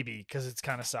 maybe, because it's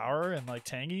kind of sour and like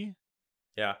tangy.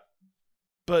 Yeah.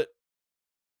 But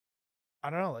I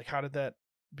don't know. Like, how did that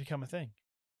become a thing?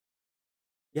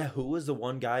 Yeah, who was the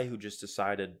one guy who just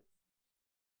decided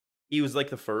he was like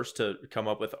the first to come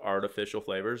up with artificial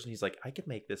flavors, and he's like, I can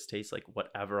make this taste like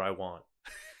whatever I want.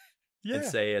 Yeah. And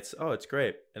say it's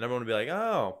grape. And everyone would be like,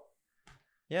 oh,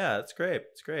 yeah, it's grape.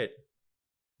 It's great.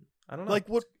 I don't know. Like,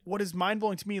 what is mind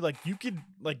blowing to me? Like, you could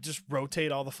like just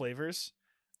rotate all the flavors,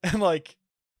 and like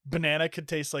banana could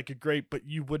taste like a grape, but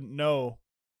you wouldn't know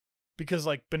because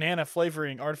like banana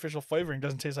flavoring, artificial flavoring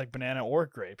doesn't taste like banana or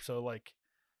grape. So like,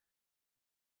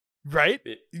 right?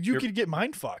 You You're- could get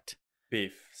mind fucked.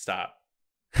 Beef, stop.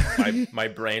 My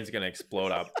brain's gonna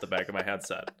explode out the back of my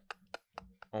headset.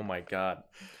 Oh my god.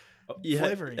 Oh,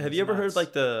 Flavoring have is you ever heard nuts.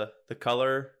 like the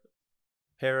color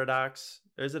paradox?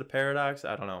 Or is it a paradox?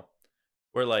 I don't know.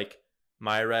 Where like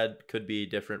my red could be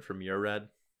different from your red.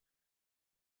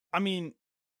 I mean,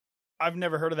 I've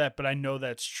never heard of that, but I know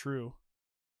that's true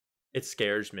It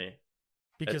scares me.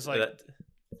 because That- like, that-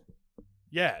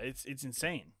 yeah, it's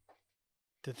insane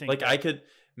to think. like that- I could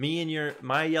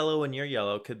my yellow and your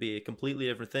yellow could be a completely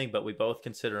different thing, but we both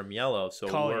consider them yellow, so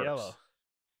Call it it works. yellow.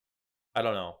 I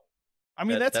don't know. I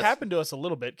mean, that's- happened to us a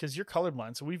little bit because you're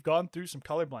colorblind, so we've gone through some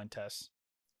colorblind tests.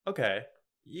 Okay.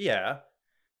 Yeah.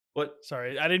 What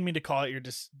Sorry, I didn't mean to call it your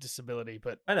disability,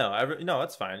 but I know. No,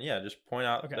 it's fine. Yeah, just point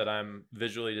out Okay. that I'm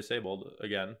visually disabled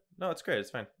again. No, it's great. It's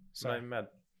fine. I'm Sorry. not even mad.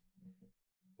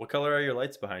 What color are your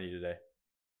lights behind you today?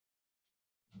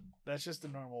 that's just a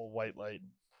normal white light.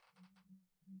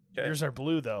 Okay. Yours are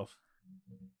blue though.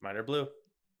 Mine are blue.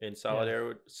 In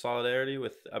solidarity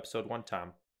with episode 1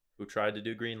 Tom, who tried to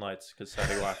do green lights because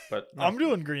Saturday Glock, but no, I'm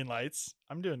doing green lights.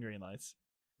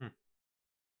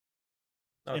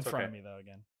 no, In it's front okay. of me though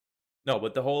again. No,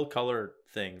 but the whole color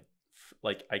thing,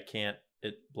 like I can't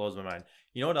it blows my mind.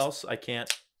 You know what else I can't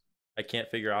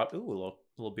figure out? Ooh, a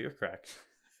little beer crack.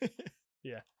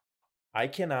 Yeah. I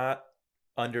cannot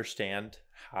understand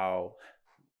how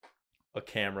a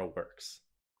camera works.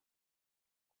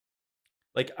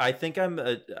 Like, I think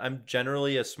I'm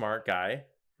generally a smart guy,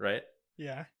 right?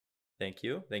 Yeah. Thank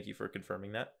you for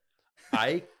confirming that.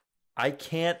 I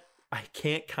can't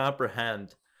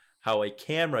comprehend how a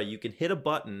camera, you can hit a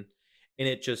button and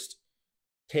it just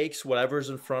takes whatever's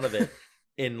in front of it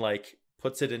and like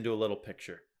puts it into a little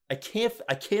picture. I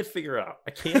can't figure it out.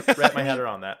 I can't wrap my head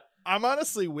around that. I'm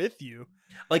honestly with you.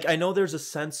 Like, I know there's a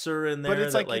sensor in there, but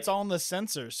it's that, like it's all in the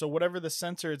sensor. So whatever the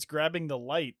sensor, it's grabbing the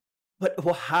light. But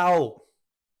well, how?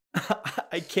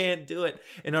 I can't do it.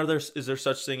 And is there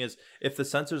such thing as, if the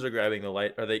sensors are grabbing the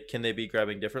light, can they be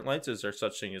grabbing different lights? Is there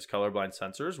such thing as colorblind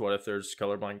sensors? What if there's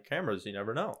colorblind cameras? You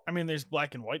never know. I mean, there's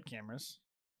black and white cameras.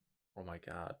 Oh my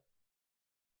god.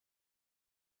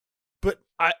 But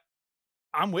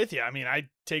I'm with you. I mean, I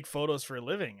take photos for a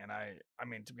living, and I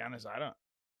mean, to be honest, I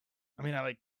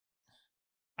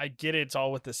get it. It's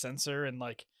all with the sensor and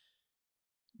like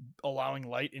allowing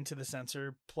light into the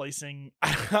sensor, placing.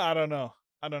 I don't know.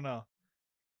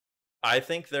 I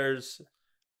think there's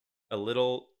a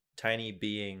little tiny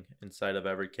being inside of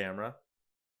every camera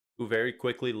who very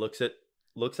quickly looks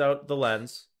out the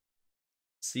lens,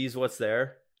 sees what's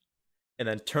there, and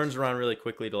then turns around really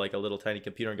quickly to like a little tiny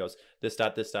computer and goes, this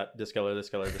dot, this dot, this color,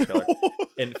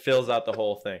 and fills out the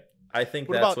whole thing. I think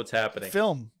that's what's happening.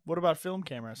 Film. What about film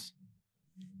cameras?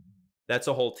 That's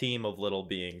a whole team of little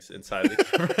beings inside the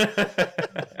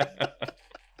camera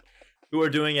who are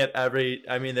doing it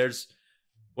there's,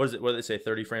 what do they say,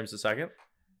 30 frames a second?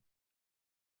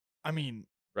 I mean,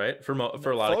 right? For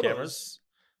a lot of cameras.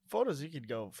 Photos, you could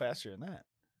go faster than that.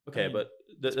 Okay, but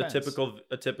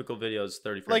a typical video is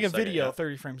 30 frames like a second. Like a video, yeah.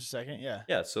 30 frames a second, yeah.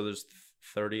 Yeah, so there's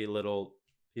 30 little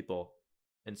people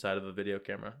inside of a video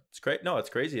camera. It's great. No, it's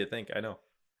crazy to think, I know.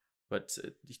 But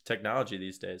technology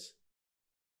these days.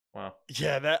 Wow.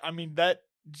 Yeah, that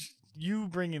you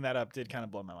bringing that up did kind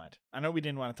of blow my mind. I know we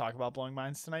didn't want to talk about blowing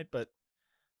minds tonight, but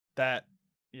that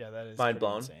is mind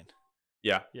blown. Insane.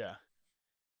 Yeah. Yeah.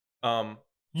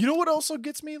 You know what also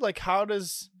gets me? Like, how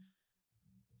does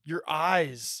your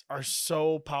eyes are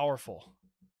so powerful?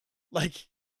 Like,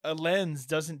 a lens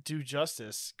doesn't do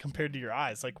justice compared to your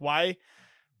eyes. Like, why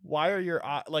are your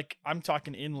eyes, like, I'm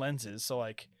talking in lenses. So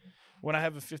like when I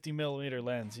have a 50 millimeter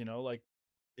lens, you know, like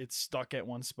it's stuck at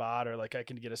one spot, or like I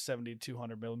can get a 70 to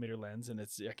 200 millimeter lens and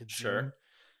I can sure zoom.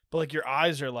 But like your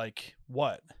eyes are like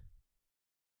what?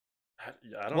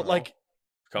 I don't know. Like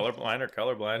colorblind or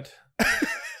colorblind.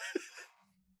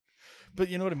 But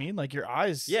you know what I mean? Like your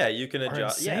eyes. Yeah, you can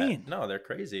adjust. Yeah, no, they're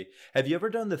crazy. Have you ever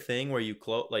done the thing where you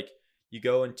you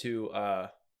go into how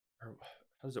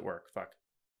does it work? Fuck.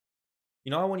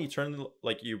 You know how when you turn,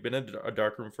 like, you've been in a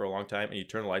dark room for a long time and you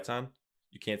turn the lights on,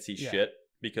 you can't see shit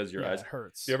because your eyes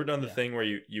hurts. Have you ever done the thing where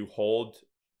you hold,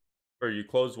 or you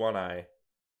close one eye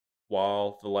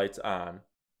while the light's on,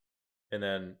 and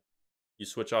then you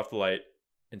switch off the light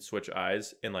and switch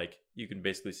eyes, and like you can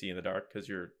basically see in the dark because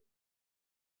your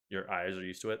eyes are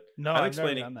used to it? No, I've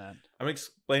never done that. I'm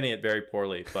explaining it very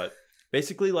poorly, but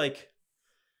basically, like,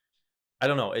 I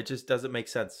don't know, it just doesn't make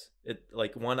sense. It,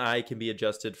 like, one eye can be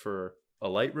adjusted for a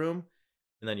light room,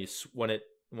 and then when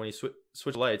you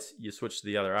switch lights, you switch to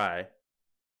the other eye,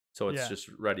 so it's just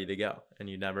ready to go, and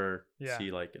you never see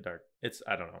like a dark.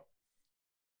 I don't know.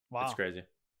 Wow, it's crazy.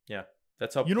 Yeah,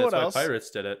 that's why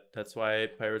pirates did it. That's why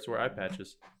pirates wear eye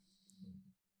patches.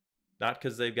 Not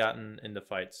because they've gotten into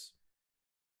fights.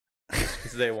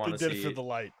 Because they want to see. They did it for the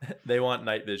light. They want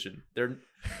night vision. They're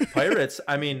pirates.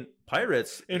 I mean,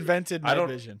 pirates invented night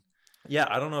vision. Yeah,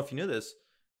 I don't know if you knew this.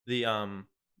 The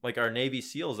like our Navy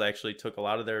SEALs actually took a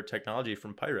lot of their technology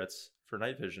from pirates for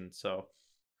night vision. So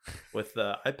with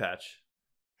the eye patch,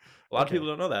 a lot of people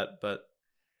don't know that, but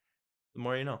the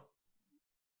more you know.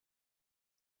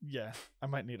 Yeah, I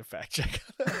might need a fact check.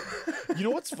 You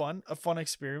know what's fun? A fun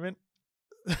experiment.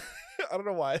 I don't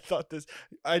know why I thought this.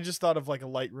 I just thought of like a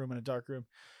light room and a dark room.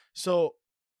 So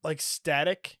like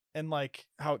static and like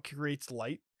how it creates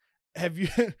light.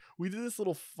 We did this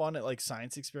little fun at like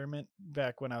science experiment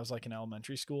back when I was like in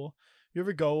elementary school. You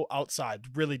ever go outside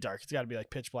really dark? It's got to be like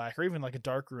pitch black, or even like a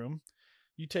dark room.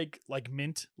 You take like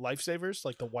mint lifesavers,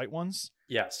 like the white ones.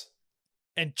 Yes.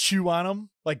 And chew on them,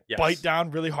 like bite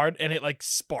down really hard, and it like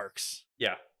sparks.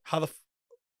 Yeah. How the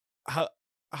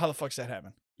fuck's that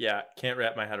happen? Yeah, can't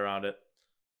wrap my head around it.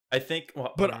 I think,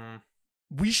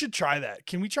 we should try that.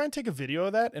 Can we try and take a video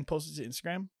of that and post it to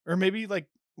Instagram? Or maybe like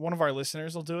one of our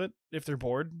listeners will do it if they're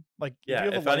bored. Like, if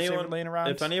you have a lifesaver laying around,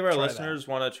 if any of our listeners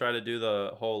want to try to do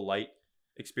the whole light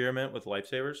experiment with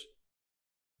lifesavers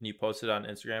and you post it on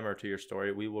Instagram or to your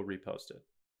story, we will repost it.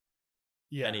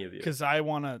 Yeah, Any of you. because I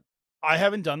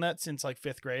haven't done that since like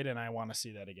 5th grade, and I want to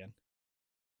see that again.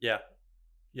 Yeah.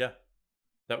 Yeah.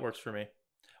 That works for me.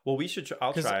 Well, we should.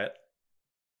 I'll try it.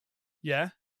 Yeah.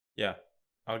 Yeah.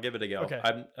 I'll give it a go. Okay.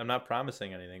 I'm not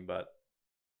promising anything, but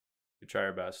we try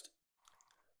our best.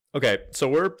 Okay, so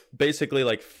we're basically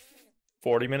like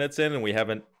 40 minutes in, and we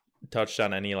haven't touched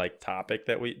on any like topic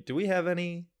that do we have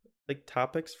any like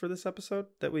topics for this episode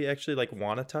that we actually like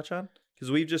want to touch on?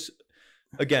 Because we've just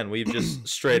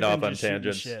straight off on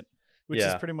tangents, shit, which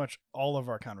is pretty much all of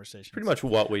our conversations. Pretty much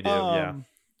what we do. Yeah.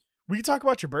 We can talk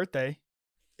about your birthday.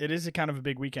 It is a kind of a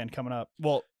big weekend coming up.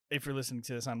 Well, if you're listening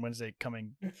to this on Wednesday,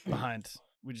 coming behind,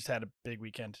 we just had a big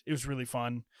weekend. It was really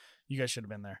fun. You guys should have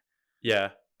been there. Yeah.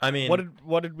 I mean,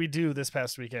 what did we do this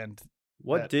past weekend?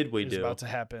 What did we do? About to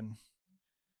happen.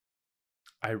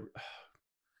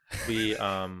 We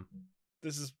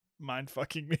This is mind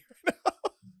fucking me right now.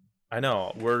 I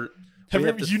know.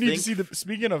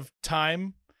 Speaking of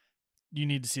time, you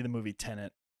need to see the movie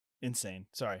Tenet. Insane.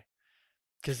 Sorry.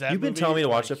 Because you've been telling me to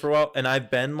watch it for a while, and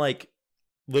I've been like,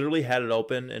 literally had it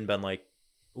open and been like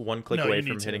one click away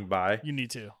from hitting buy. You need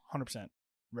to 100%.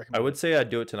 I would say I'd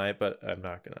do it tonight, but I'm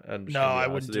not gonna. No, I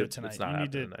wouldn't do it tonight.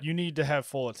 You need to have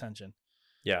full attention.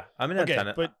 Yeah, I'm in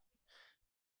Tenet, but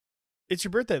it's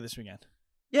your birthday this weekend.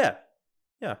 Yeah.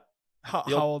 How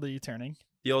old are you turning?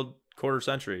 The old quarter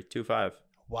century, 25.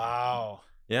 Wow.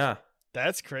 Yeah,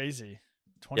 that's crazy.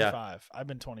 25. Yeah. I've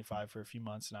been 25 for a few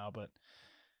months now, but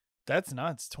that's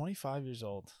nuts. 25 years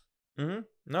old. Mm-hmm.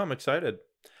 No, I'm excited.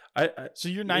 So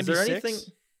you're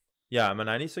 96? Yeah, I'm a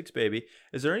 96 baby.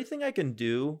 Is there anything I can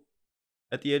do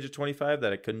at the age of 25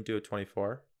 that I couldn't do at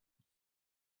 24?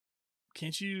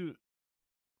 Can't you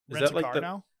rent a car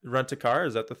now? Rent a car?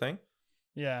 Is that the thing?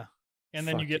 Yeah. And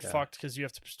then you get fucked because you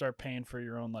have to start paying for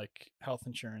your own like health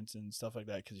insurance and stuff like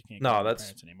that because you can't go with your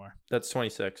parents anymore. That's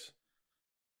 26.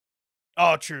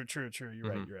 Oh, true.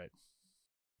 You're right.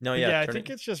 No, yeah. I think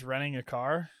it's just renting a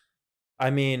car.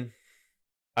 I mean,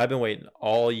 I've been waiting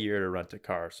all year to rent a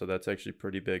car, so that's actually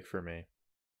pretty big for me.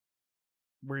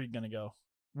 Where are you gonna go?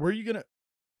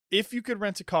 If you could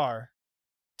rent a car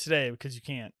today, because you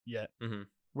can't yet,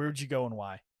 where would you go and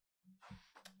why?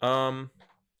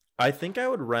 I think I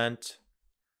would rent.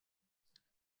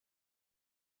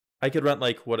 I could rent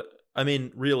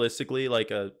realistically,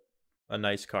 like a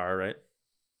nice car, right?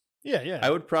 Yeah. I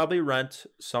would probably rent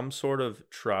some sort of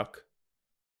truck,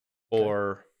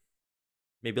 or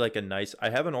maybe like a nice. I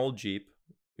have an old Jeep.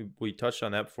 We touched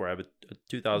on that before. I have a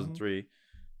 2003.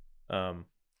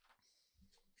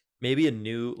 Maybe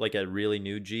a really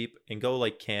new Jeep, and go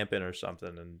like camping or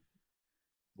something, and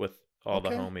with all the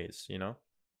homies, you know.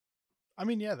 I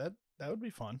mean, yeah, that would be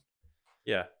fun.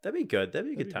 Yeah, that'd be good. That'd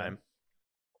be a good time.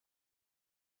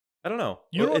 I don't know.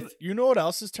 You know what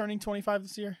else is turning 25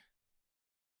 this year?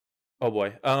 Oh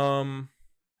boy.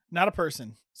 Not a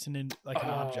person. It's an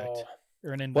object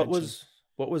or an invention.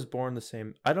 What was born the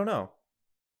same? I don't know.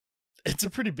 It's a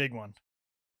pretty big one.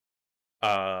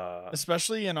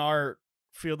 Especially in our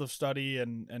field of study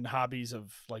and hobbies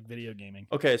of like video gaming.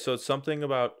 Okay, so it's something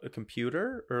about a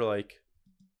computer, or like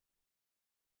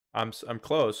I'm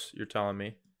close, you're telling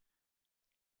me.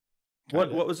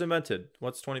 What was invented?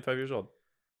 What's 25 years old?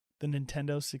 The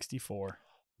Nintendo 64.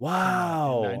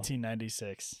 Wow. In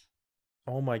 1996.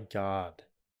 Oh my god.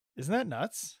 Isn't that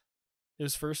nuts? It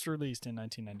was first released in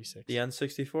 1996. The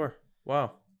N64.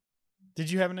 Wow.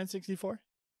 Did you have an N64?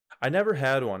 I never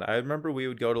had one. I remember we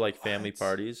would go to like family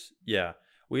parties. Yeah.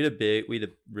 We had a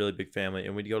really big family,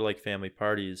 and we'd go to like family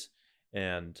parties,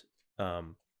 and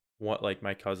like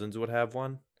my cousins would have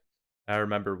one. I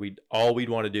remember we'd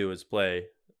want to do is play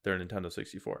their Nintendo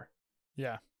 64.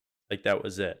 Yeah. Like that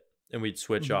was it. And we'd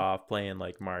switch off playing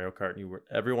like Mario Kart, and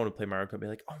everyone would play Mario Kart and be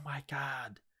like, "Oh my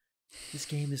god, this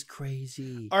game is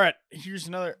crazy." All right, here's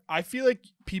another. I feel like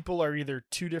people are either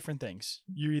two different things.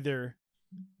 You're either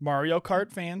Mario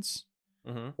Kart fans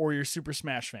or you're Super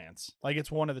Smash fans. Like it's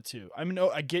one of the two. I mean,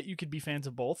 I get you could be fans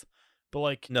of both, but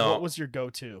like, what was your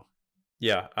go-to?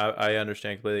 Yeah, I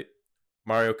understand completely.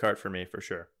 Mario Kart for me, for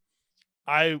sure.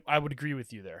 I would agree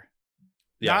with you there.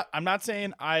 Yeah, I'm not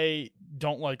saying I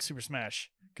don't like Super Smash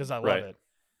because I love it.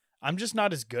 I'm just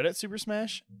not as good at Super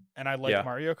Smash, and I like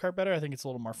Mario Kart better. I think it's a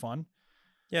little more fun.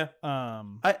 Yeah.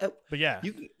 But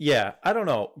yeah. I don't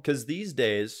know, because these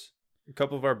days a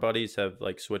couple of our buddies have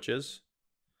like Switches.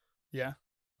 Yeah.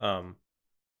 Or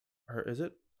is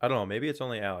it? I don't know. Maybe it's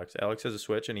only Alex. Alex has a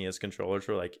Switch, and he has controllers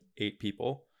for like 8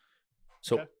 people.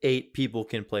 So 8 people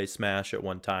can play Smash at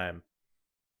one time.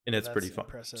 and it's pretty That's fun.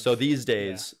 impressive. So these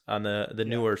days on the Yeah,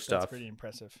 newer That's stuff, pretty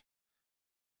impressive.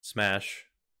 Smash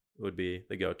would be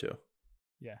the go-to.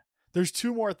 Yeah. There's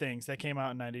two more things that came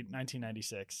out in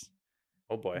 1996.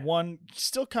 Oh boy. One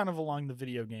still kind of along the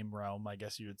video game realm, I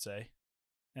guess you would say.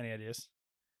 Any ideas?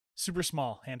 Super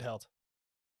small, handheld.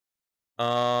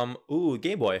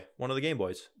 Game Boy. One of the Game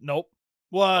Boys. Nope.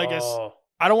 Well, I guess Oh,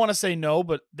 I don't want to say no,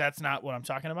 but that's not what I'm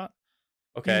talking about.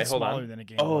 okay, It's hold smaller on. than a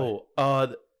Game Boy.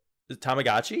 The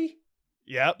Tamagotchi?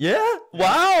 Yep. Yeah.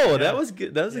 Wow, Yeah. that was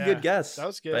good. That was a Yeah, good guess. that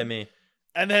was by good. me.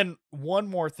 And then one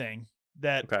more thing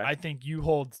that Okay. I think you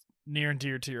hold near and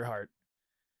dear to your heart.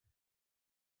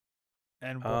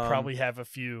 And we'll Um, probably have a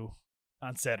few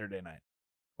on Saturday night.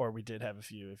 Or we did have a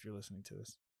few if you're listening to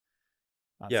this.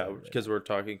 on Yeah, Saturday because night. we're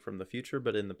talking from the future,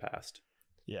 but in the past,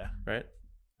 Yeah. right?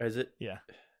 Or is it? Yeah.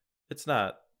 It's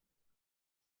not.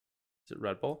 Is it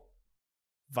Red Bull?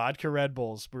 Vodka Red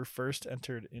Bulls were first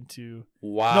entered into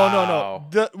Wow.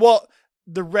 No.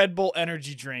 The Red Bull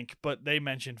energy drink, but they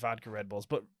mentioned vodka Red Bulls.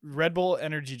 But Red Bull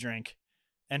energy drink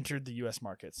entered the US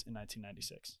markets in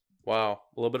 1996. Wow.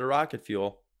 A little bit of rocket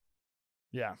fuel.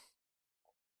 Yeah.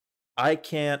 I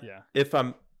can't. Yeah. If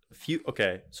I'm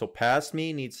okay, so past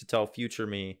me needs to tell future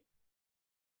me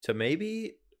to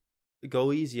maybe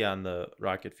go easy on the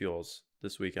rocket fuels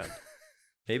this weekend.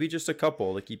 Maybe just a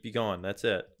couple to keep you going. That's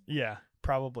it. Yeah,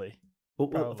 probably.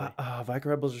 But Probably. Vodka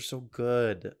Red Bulls are so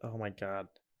good. Oh my god.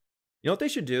 You know what they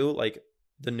should do? Like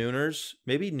the Nooners,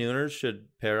 maybe Nooners should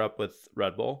pair up with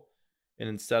Red Bull, and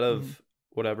instead of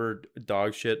whatever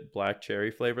dog shit black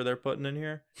cherry flavor they're putting in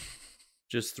here,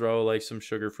 just throw like some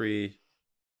sugar-free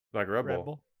vodka Red Bull. Red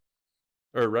Bull.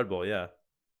 Or Red Bull, yeah.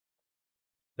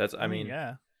 That's I mean,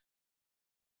 yeah.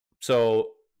 so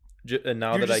and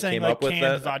now You're that I just saying, came like, up with canned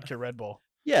that vodka Red Bull.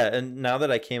 yeah, and now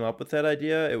that I came up with that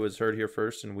idea, it was heard here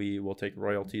first, and we will take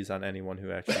royalties on anyone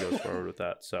who actually goes forward with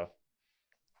that. So,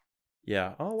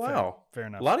 yeah. Oh wow, Fair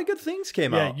enough. a lot of good things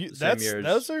came out. Same years.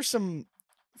 Those are some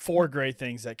 4 great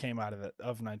things that came out of it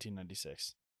of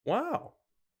 1996. Wow,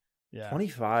 Yeah.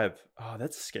 25. Oh,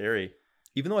 that's scary.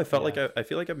 Even though I felt like Yeah. I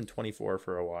feel like I've been 24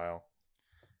 for a while.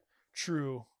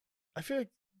 True. I feel like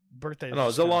birthday. I know it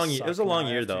was a long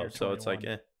year though, so it's like,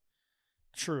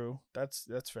 True. That's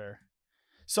fair.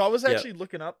 So I was actually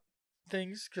looking up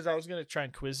things because I was gonna try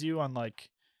and quiz you on like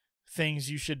things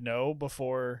you should know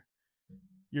before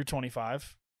you're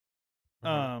 25.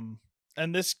 Mhm.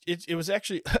 And this it was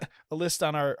actually a list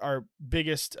on our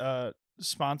biggest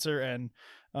sponsor and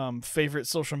favorite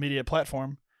social media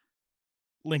platform,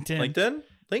 LinkedIn.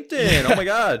 LinkedIn. Oh my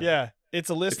god. Yeah, it's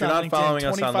a list If you're on not LinkedIn. following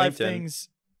us on 25 LinkedIn, things.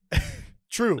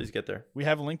 True. Please get there. We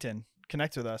have a LinkedIn.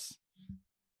 Connect with us.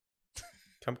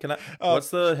 Come connect. What's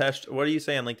the hashtag? What do you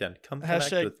say on LinkedIn? Come connect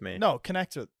Hashtag, with me. No,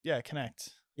 connect with. Yeah, connect.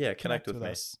 Yeah, connect with me.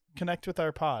 us. Connect with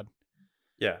our pod.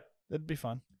 Yeah. That'd be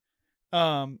fun.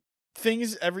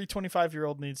 Things every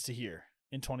 25-year-old needs to hear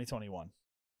in 2021.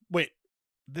 Wait,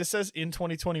 this says in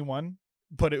 2021,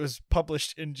 but it was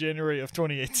published in January of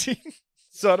 2018.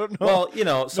 So I don't know. Well, you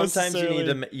know, sometimes you need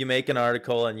necessarily- to you make an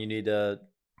article and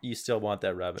you still want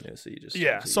that revenue, so you just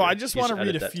yeah. So I just want to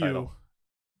read a few.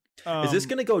 Is this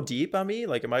gonna go deep on me?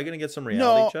 Like, am I gonna get some No.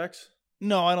 reality checks?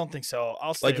 No, I don't think so.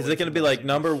 I'll stay Like, is away it gonna from be those like things.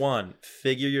 number 1,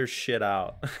 figure your shit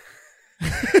out?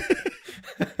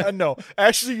 No,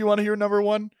 actually, you want to hear number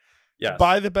 1? Yes.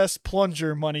 Buy the best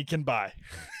plunger money can buy.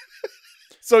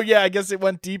 So yeah, I guess it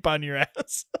went deep on your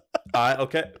ass.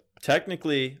 Okay.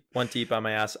 Technically went deep on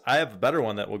my ass. I have a better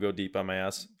one that will go deep on my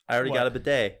ass. I already What? got a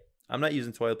bidet. I'm not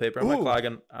using toilet paper. I'm not Ooh.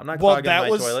 clogging Well, my that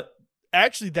was- toilet.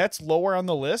 Actually, that's lower on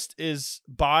the list. Is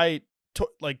buy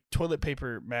toilet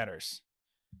paper matters.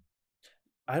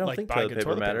 I don't like think buy toilet good paper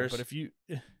toilet matters. But if you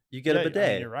You get a yeah, bidet.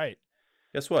 I mean, you're right.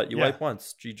 Guess what? You Yeah. wipe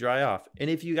once, you dry off. And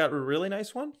if you got a really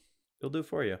nice one, it'll do it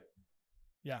for you.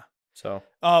 Yeah. So,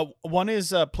 One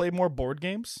is play more board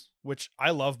games, which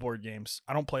I love board games.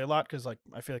 I don't play a lot because like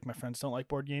I feel like my friends don't like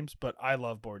board games, but I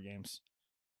love board games.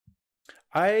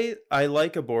 I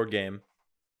like a board game.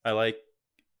 I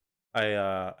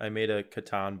made a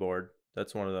Catan board.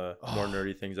 That's one of the more Oh.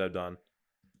 nerdy things I've done.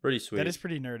 Pretty sweet. That is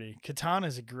pretty nerdy. Catan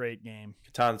is a great game.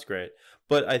 Catan's great.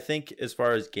 But I think as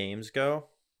far as games go,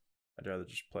 I'd rather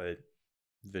just play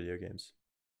video games.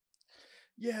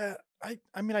 Yeah,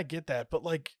 I mean I get that, but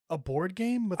like a board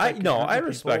game with I like, a group I of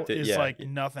respect people it. is Yeah. like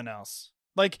nothing else.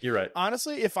 Like You're right.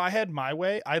 honestly, if I had my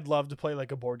way, I'd love to play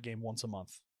like a board game once a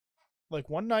month. Like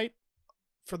one night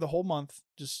for the whole month,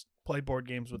 just play board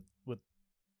games with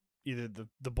either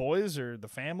the boys or the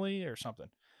family or something.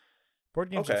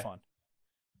 Board games are Okay. fun.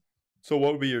 So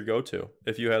what would be your go-to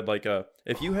if you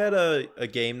had a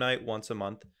game night once a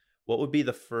month? What would be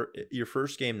your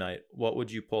first game night? What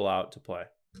would you pull out to play?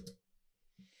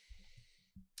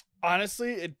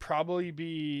 Honestly, it'd probably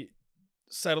be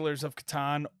Settlers of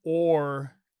Catan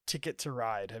or Ticket to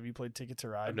Ride. Have you played Ticket to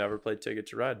Ride? I've never played Ticket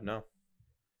to Ride. No.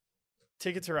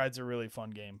 Ticket to Ride's a really fun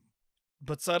game.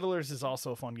 But Settlers is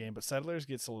also a fun game, but Settlers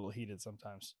gets a little heated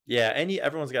sometimes. Yeah, and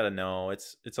everyone's got to know.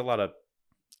 It's a lot of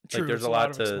True, there's it's a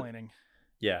lot of to explaining.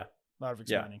 Yeah. A lot of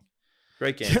explaining.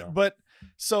 Great game though. But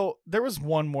so there was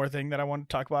one more thing that I wanted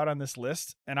to talk about on this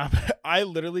list, and I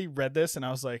literally read this and I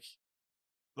was like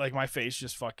my face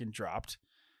just fucking dropped.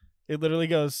 It literally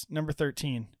goes number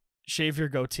 13. Shave your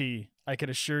goatee. I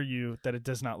can assure you that it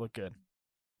does not look good.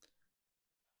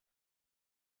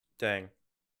 Dang.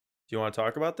 Do you want to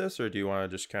talk about this, or do you want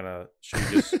to just kind of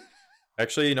just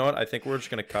Actually, you know what? I think we're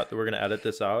just going to we're going to edit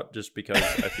this out just because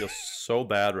I feel so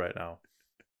bad right now.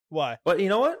 Why? But you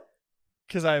know what?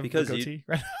 Because I have a Because goatee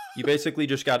right now. You basically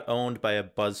just got owned by a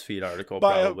BuzzFeed article,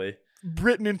 probably.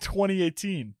 Written in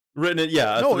 2018. Written in,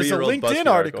 yeah. No, it's a three-year-old LinkedIn BuzzFeed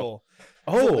article.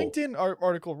 Oh. It's a LinkedIn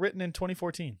article written in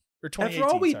 2014. Or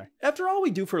 2018, After all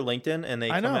we do for LinkedIn and they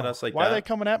come at us like Why that. are they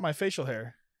coming at my facial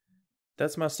hair?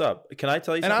 That's messed up. Can I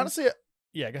tell you something? And honestly,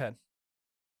 yeah, go ahead.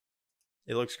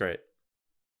 It looks great.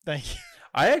 Thank you.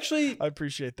 I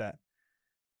appreciate that.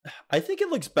 I think it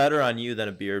looks better on you than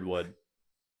a beard would.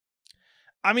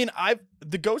 I mean,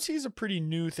 the goatee is a pretty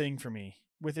new thing for me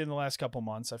within the last couple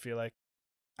months. I feel like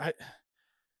I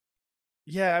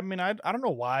don't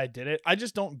know why I did it. I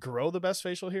just don't grow the best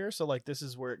facial hair, so like this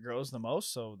is where it grows the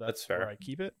most, so that's fair. where I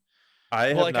keep it.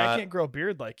 I can't grow a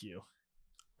beard like you.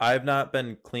 I've not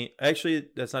been clean. Actually,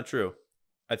 that's not true.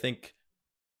 I think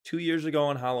 2 years ago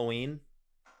on Halloween,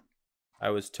 I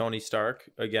was Tony Stark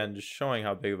again, just showing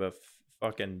how big of a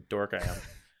fucking dork I am.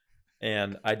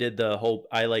 And I did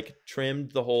I like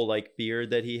trimmed the whole like beard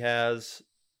that he has.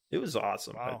 It was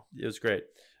awesome. Wow. It was great.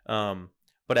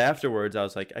 But afterwards I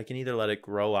was like, I can either let it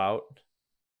grow out,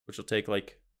 which will take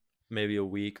like maybe a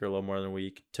week or a little more than a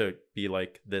week to be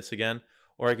like this again,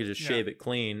 or I could just shave it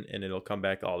clean and it'll come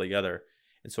back all together.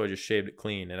 And so I just shaved it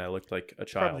clean and I looked like a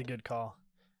child. Probably a good call.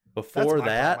 Before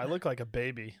that, I look like a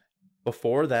baby.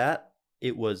 Before that,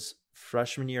 it was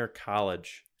freshman year of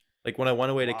college. Like when I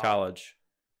went away to college,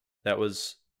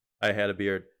 I had a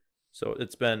beard. So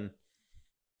it's been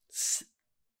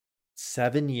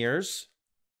 7 years.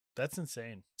 That's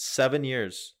insane. 7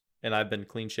 years. And I've been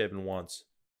clean shaven once.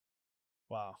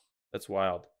 Wow. That's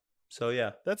wild. So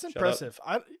yeah. That's impressive.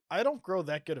 I don't grow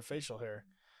that good of facial hair.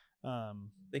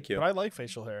 Thank you. But I like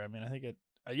facial hair. I mean, I think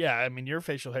your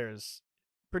facial hair is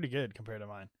pretty good compared to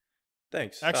mine.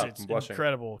 Thanks. Actually, it's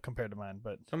incredible compared to mine.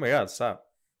 But oh my God, stop.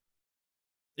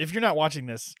 If you're not watching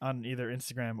this on either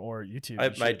Instagram or YouTube,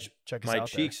 check us out. My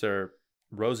cheeks are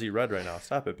rosy red right now.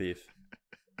 Stop it, Beef.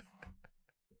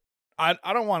 I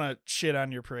don't want to shit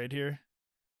on your parade here.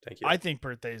 Thank you. I think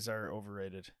birthdays are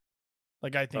overrated.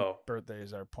 Like, I think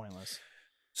birthdays are pointless.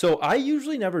 So I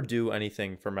usually never do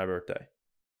anything for my birthday.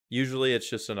 Usually it's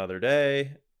just another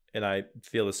day, and I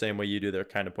feel the same way you do. They're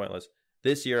kind of pointless.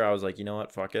 This year I was like, you know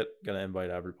what? Fuck it. Gonna invite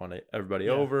everybody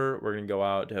over. We're gonna go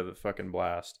out to have a fucking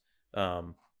blast.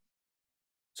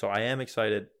 So I am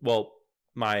excited. Well,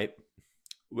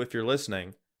 if you're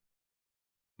listening,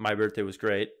 my birthday was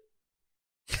great.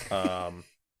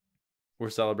 We're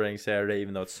celebrating Saturday,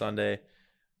 even though it's Sunday.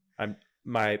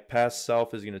 My past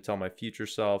self is going to tell my future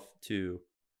self to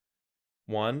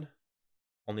 1,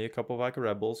 only a couple of vodka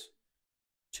Red Bulls.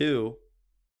 2,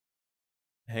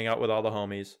 hang out with all the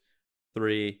homies.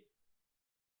 3,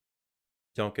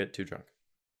 don't get too drunk.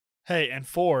 Hey, and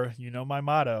 4, you know my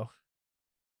motto.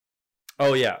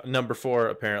 Oh yeah, number 4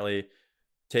 apparently.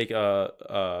 Take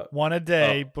one a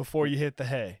day before you hit the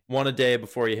hay. One a day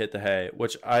before you hit the hay,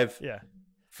 which I've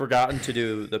forgotten to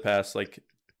do the past like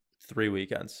 3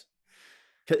 weekends.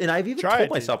 And I've even told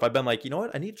myself, I've been like, you know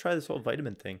what? I need to try this whole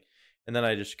vitamin thing. And then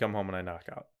I just come home and I knock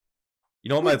out. You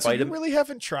know what my vitamin? You really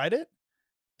haven't tried it?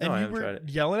 And no, you were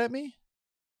yelling at me?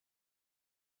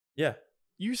 Yeah.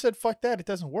 You said, fuck that. It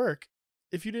doesn't work.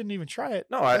 If you didn't even try it.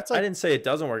 No, I didn't say it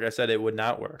doesn't work. I said it would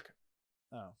not work.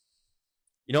 Oh.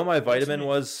 You know what my vitamin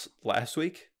was last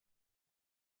week?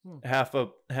 Half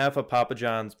a Papa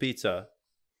John's pizza.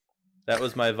 That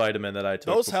was my vitamin that I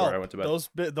took before I went to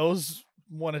bed. Those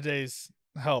one a days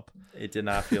help. It did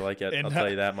not feel like it. I'll tell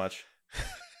you that much.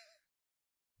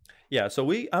 Yeah, so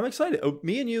I'm excited.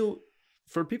 Me and you,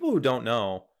 for people who don't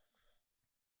know,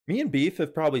 me and Beef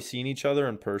have probably seen each other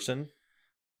in person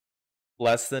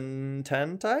less than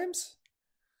 10 times.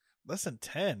 Less than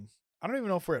 10? I don't even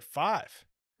know if we're at 5.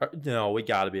 No, we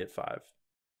got to be at 5.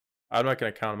 I'm not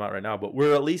going to count them out right now, but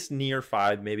we're at least near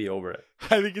 5, maybe over it.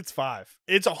 I think it's 5.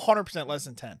 It's 100% less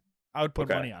than 10. I would put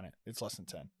money on it. It's less than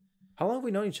 10. How long have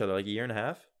we known each other? Like a year and a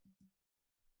half?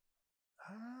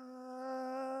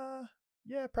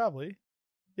 Yeah, probably.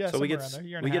 Yeah, so we somewhere get around there,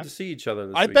 year and we a get half. to see each other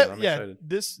this I weekend. bet. I'm Yeah, excited.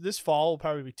 this fall will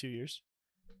probably be 2 years.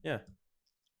 Yeah.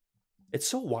 It's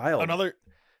so wild. Another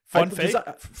fun fake.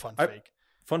 Fun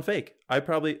fake.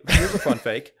 Here's a fun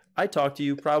fake. I talk to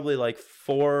you probably like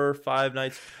 4 or 5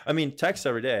 nights. I mean, text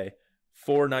every day.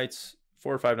 4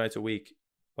 or 5 nights a week.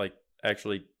 Like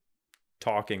actually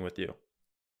talking with you.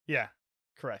 Yeah,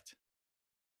 correct.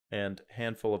 And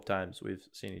handful of times we've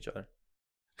seen each other.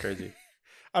 Crazy.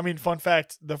 I mean, fun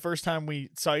fact, the first time we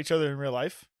saw each other in real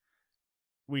life,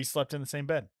 we slept in the same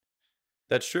bed.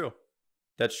 That's true.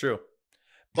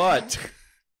 But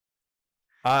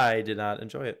I did not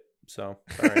enjoy it. So,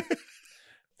 sorry.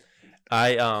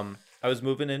 I was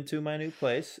moving into my new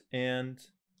place and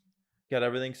got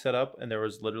everything set up, and there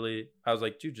was literally, I was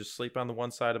like, dude, just sleep on the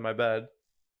one side of my bed.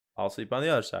 I'll sleep on the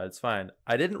other side. It's fine.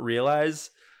 I didn't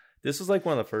realize this was like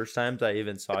one of the first times I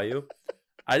even saw you.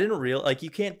 I didn't realize, like,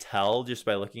 you can't tell just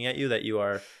by looking at you that you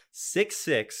are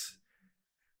 6'6".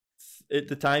 At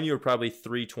the time, you were probably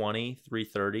 320,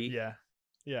 330. Yeah.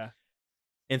 Yeah.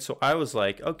 And so I was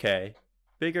like, okay,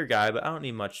 bigger guy, but I don't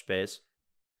need much space.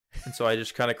 And so I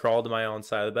just kind of crawled to my own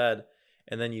side of the bed.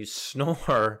 And then you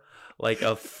snore like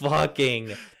a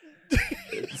fucking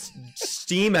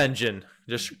steam engine.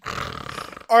 Just.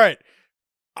 All right.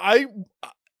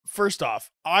 First off,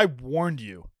 I warned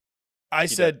you. I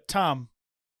said, Tom,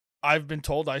 I've been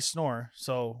told I snore,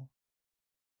 so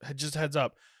just heads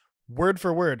up. Word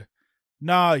for word.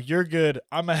 Nah, you're good.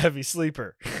 I'm a heavy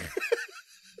sleeper.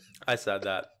 I said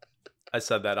that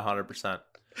 100%.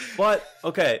 But,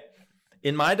 okay,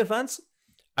 in my defense,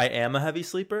 I am a heavy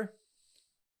sleeper.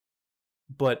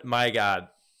 But, my God,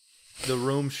 the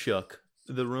room shook.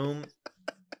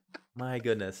 My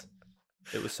goodness.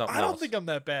 It was something else. I don't think I'm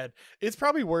that bad. It's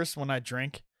probably worse when I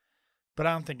drink, but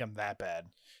I don't think I'm that bad.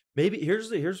 Maybe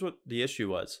here's what the issue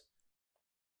was.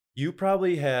 You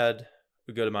probably had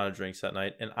a good amount of drinks that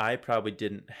night, and I probably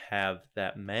didn't have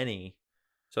that many,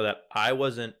 so that I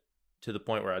wasn't to the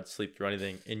point where I'd sleep through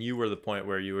anything, and you were the point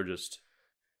where you were just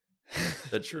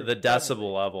the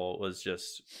decibel level was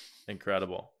just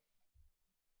incredible.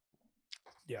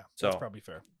 Yeah, that's probably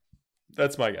fair.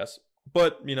 That's my guess.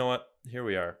 But you know what? Here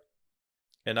we are.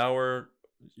 And now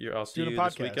I'll see you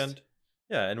this weekend.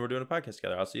 Yeah, and we're doing a podcast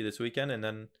together. I'll see you this weekend, and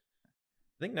then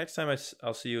I think next time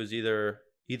I'll see you is either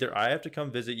I have to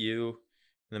come visit you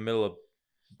in the middle of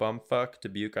bumfuck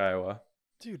Dubuque, Iowa.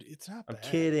 Dude, it's not bad. I'm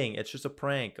kidding. It's just a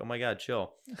prank. Oh my God,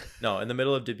 chill. No, in the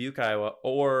middle of Dubuque, Iowa,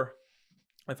 or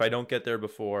if I don't get there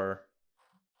before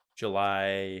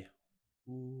July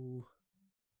 9th?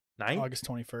 August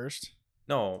 21st?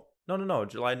 No,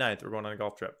 July 9th. We're going on a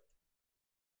golf trip.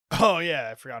 Oh, yeah,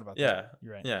 I forgot about that. Yeah.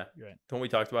 You're right. Yeah. You're right. Don't we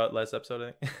talked about it last episode,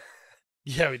 I think?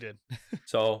 Yeah, we did.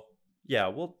 So, yeah,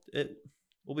 we'll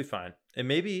be fine. And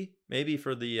maybe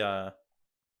for the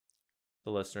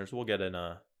listeners, we'll get in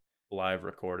a live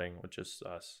recording with just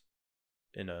us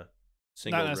in a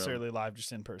single Not necessarily room. live,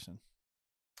 just in person.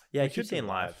 Yeah, I keep saying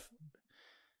live.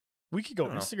 We could go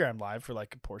Instagram live for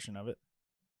like a portion of it.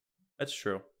 That's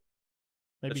true.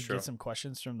 Maybe get some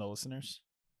questions from the listeners.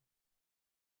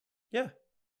 Yeah.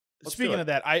 Speaking of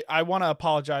that, I want to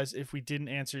apologize if we didn't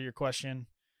answer your question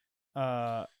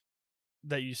that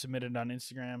you submitted on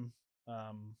Instagram.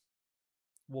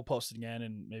 We'll post it again,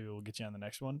 and maybe we'll get you on the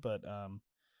next one. But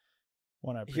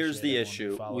here's the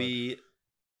issue: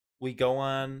 we go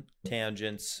on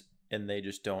tangents, and they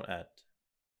just don't end.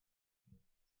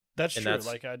 That's true.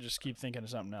 Like I just keep thinking of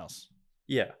something else.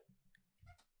 Yeah.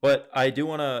 But I do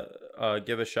want to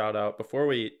give a shout out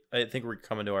before I think we're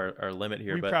coming to our limit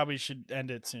here. We probably should end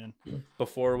it soon.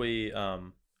 Before we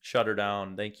shut her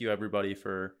down, thank you everybody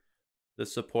for the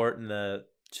support and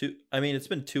it's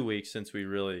been 2 weeks since we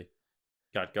really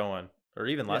got going, or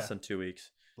even less than 2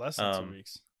 weeks. Less than 2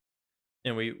 weeks.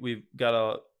 And we've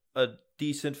got a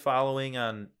decent following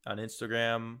on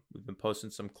Instagram. We've been posting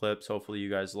some clips. Hopefully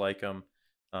you guys like them.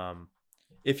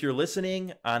 If you're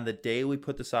listening on the day we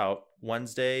put this out,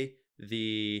 Wednesday,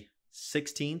 the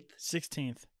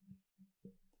 16th,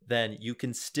 then you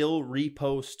can still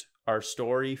repost our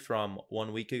story from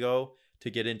 1 week ago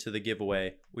to get into the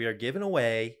giveaway. We are giving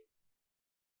away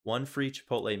 1 free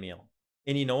Chipotle meal.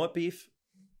 And you know what, Beef?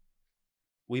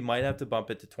 We might have to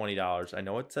bump it to $20. I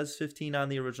know it says $15 on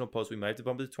the original post. We might have to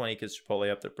bump it to $20 because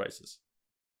Chipotle upped their prices.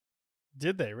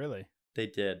 Did they really? They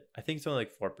did. I think it's only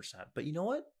like 4%. But you know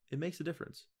what? It makes a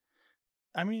difference.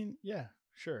 I mean, yeah,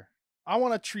 sure. I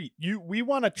want to treat you. We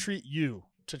want to treat you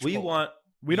to Chipotle.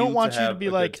 We don't want you to be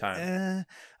like, I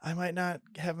might not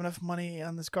have enough money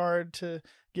on this card to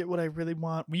get what I really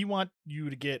want. We want you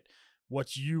to get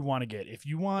what you want to get. If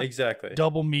you want Exactly.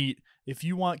 double meat, if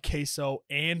you want queso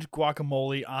and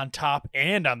guacamole on top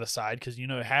and on the side, because you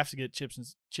have to get chips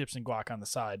and guac on the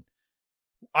side.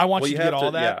 I want you to get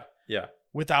all that Yeah.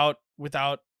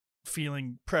 without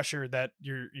feeling pressure that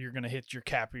you're gonna hit your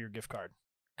cap or your gift card,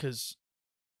 because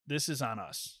this is on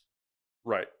us.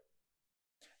 Right.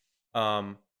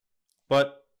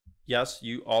 But yes,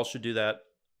 you all should do that,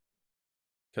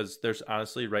 because there's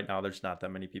honestly right now there's not that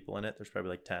many people in it. There's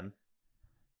probably like 10,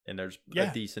 and there's a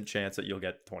decent chance that you'll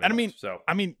get 20. And so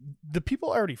I mean, the people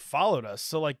already followed us,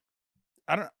 so like,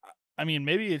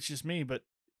 maybe it's just me, but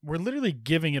we're literally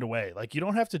giving it away. Like, you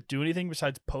don't have to do anything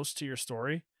besides post to your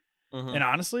story. Mhm. And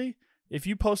honestly, if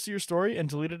you post to your story and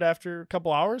delete it after a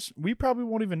couple hours, we probably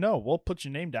won't even know. We'll put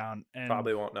your name down and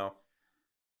probably won't know.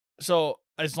 So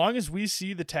as long as we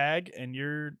see the tag and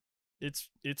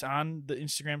it's on the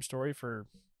Instagram story for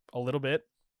a little bit,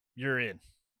 you're in.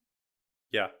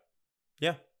 Yeah.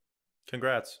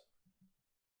 Congrats.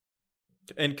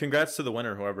 And congrats to the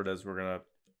winner, whoever it is. We're gonna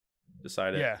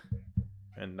decide it. Yeah.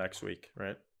 And next week,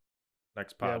 right?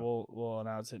 Next pod. Yeah, we'll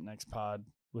announce it next pod,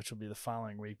 which will be the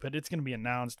following week. But it's gonna be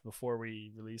announced before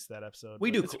we release that episode.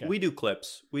 We but do it's okay. we do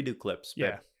clips. Yeah.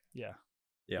 Babe. Yeah.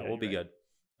 Yeah, Yeah, we'll be you're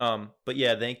good. But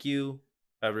yeah, thank you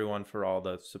everyone for all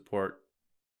the support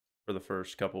for the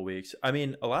first couple weeks. I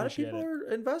mean, a lot Appreciate of people it. are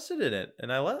invested in it,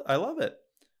 and I love it.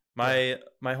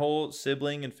 My whole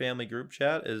sibling and family group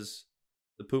chat is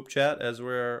the poop chat, as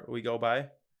we go by.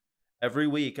 Every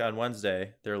week on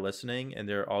Wednesday, they're listening and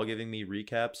they're all giving me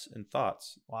recaps and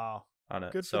thoughts Wow. on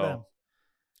it. Good for them.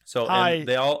 So Hi, and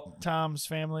they all Tom's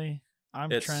family.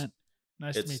 I'm It's- Trent.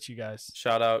 Nice to it's meet you guys.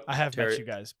 shout out. I have Terry, met you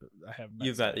guys, but I haven't met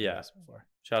You've some met- of you yeah. guys before.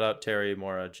 Shout out Terry,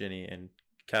 Maura, Ginny, and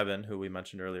Kevin, who we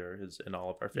mentioned earlier, is in all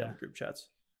of our family Yeah. group chats.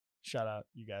 Shout out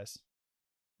you guys.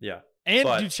 Yeah. And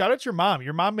But- dude, shout out your mom.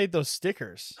 Your mom made those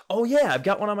stickers. Oh yeah, I've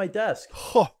got one on my desk.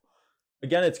 Huh.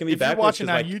 Again, it's gonna be If you're backwards watching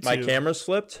 'cause on my YouTube- camera's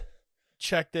flipped.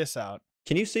 Check this out.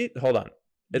 Can you see? Hold on. You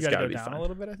It's gotta gotta go be down fine. a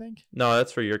little bit, I think. No,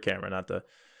 that's for your camera, not the.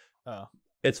 Oh.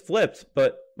 It's flipped,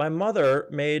 but my mother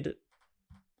made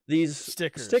these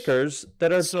Stickers.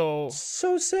 that are So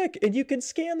so sick, and you can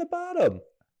scan the bottom.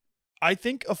 I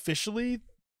think officially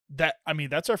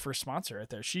that's our first sponsor right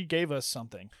there. She gave us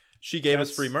something. She gave us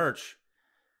That's- free merch.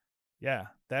 Yeah,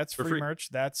 that's For free free. merch.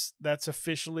 That's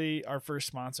officially our first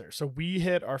sponsor. So we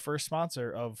hit our first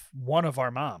sponsor of one of our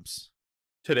moms.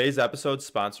 Today's episode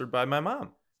sponsored by my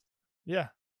mom. Yeah.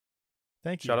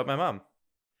 Thank you. Shout out my mom.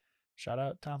 Shout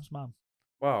out Tom's mom.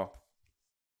 Wow.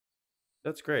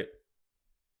 That's great.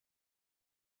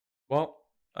 Well,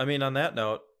 I mean, on that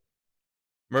note,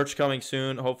 merch coming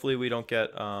soon. Hopefully we don't get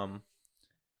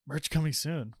Merch coming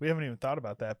soon. We haven't even thought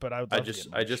about that, but I would love to get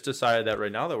I merch. just decided that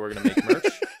right now that we're gonna make merch.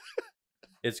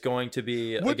 It's going to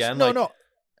be Which- again no, like no.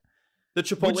 the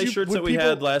Chipotle shirts would that we people-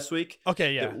 had last week.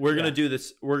 Okay, yeah. We're gonna yeah. do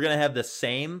this. We're gonna have the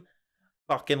same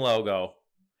fucking logo,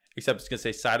 except it's gonna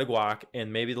say side of guac,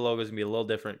 and maybe the logo is gonna be a little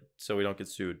different so we don't get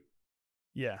sued.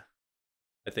 Yeah.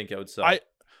 I think it would sell.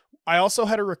 I also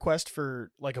had a request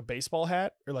for like a baseball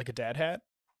hat or like a dad hat.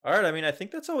 All right. I mean, I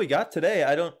think that's all we got today.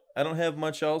 I don't have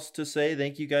much else to say.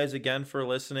 Thank you guys again for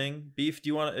listening. Beef, do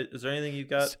you want? Is there anything you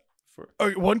got for?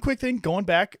 Oh, one quick thing, going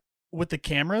back with the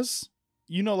cameras,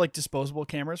 like disposable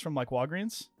cameras from like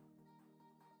Walgreens,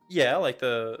 Yeah, like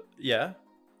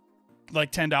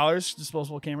like $10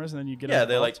 disposable cameras, and then you get yeah. them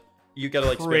They like developed. you gotta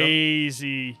like spin 'em.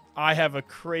 Crazy. I have a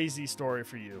crazy story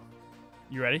for you.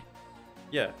 You ready?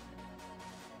 Yeah.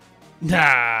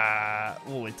 Nah,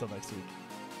 we'll wait till next week.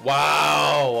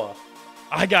 Wow.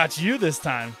 I got you this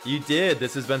time. You did.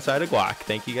 This has been Side of Guac.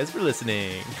 Thank you guys for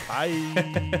listening.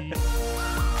 Bye.